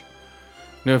Flash.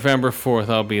 November 4th,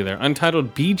 I'll be there.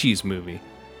 Untitled Bee Gees movie.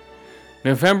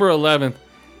 November 11th,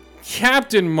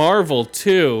 Captain Marvel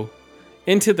 2.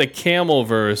 Into the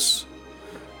Camelverse.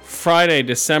 Friday,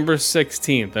 December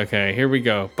 16th. Okay, here we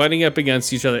go. Butting up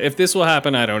against each other. If this will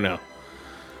happen, I don't know.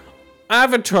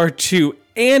 Avatar 2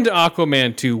 and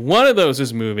Aquaman 2. One of those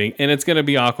is moving, and it's going to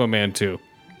be Aquaman 2.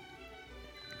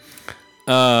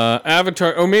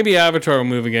 Avatar, or maybe Avatar will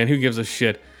move again. Who gives a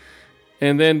shit?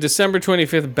 And then December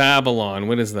 25th, Babylon.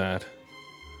 What is that?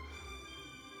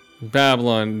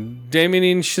 Babylon.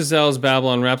 Damien Chazelle's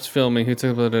Babylon wraps filming. Who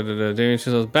took Damien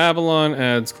Chazelle's Babylon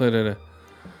adds.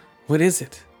 What is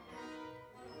it?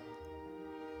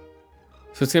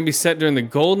 So it's going to be set during the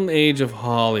golden age of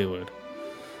Hollywood.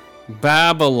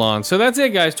 Babylon. So that's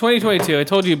it, guys. 2022. I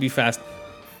told you it'd be fast.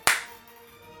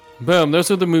 Boom. Those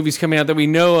are the movies coming out that we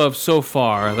know of so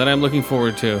far that I'm looking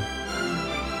forward to.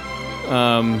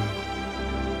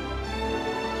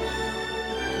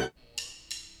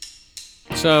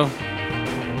 So,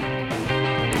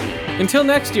 until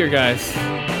next year, guys.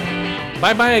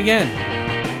 Bye-bye again.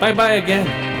 Bye-bye again.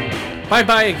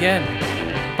 Bye-bye again.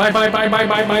 Bye-bye, bye-bye,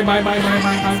 bye-bye, bye-bye, bye-bye,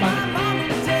 bye-bye.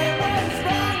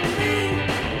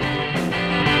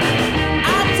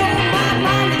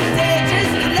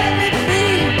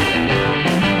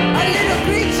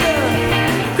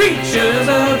 Creatures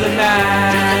of the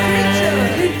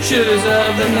night. Creatures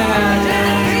of the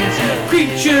night.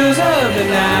 Creatures of the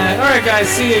night. All right, guys.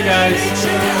 See you guys.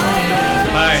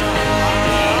 Bye.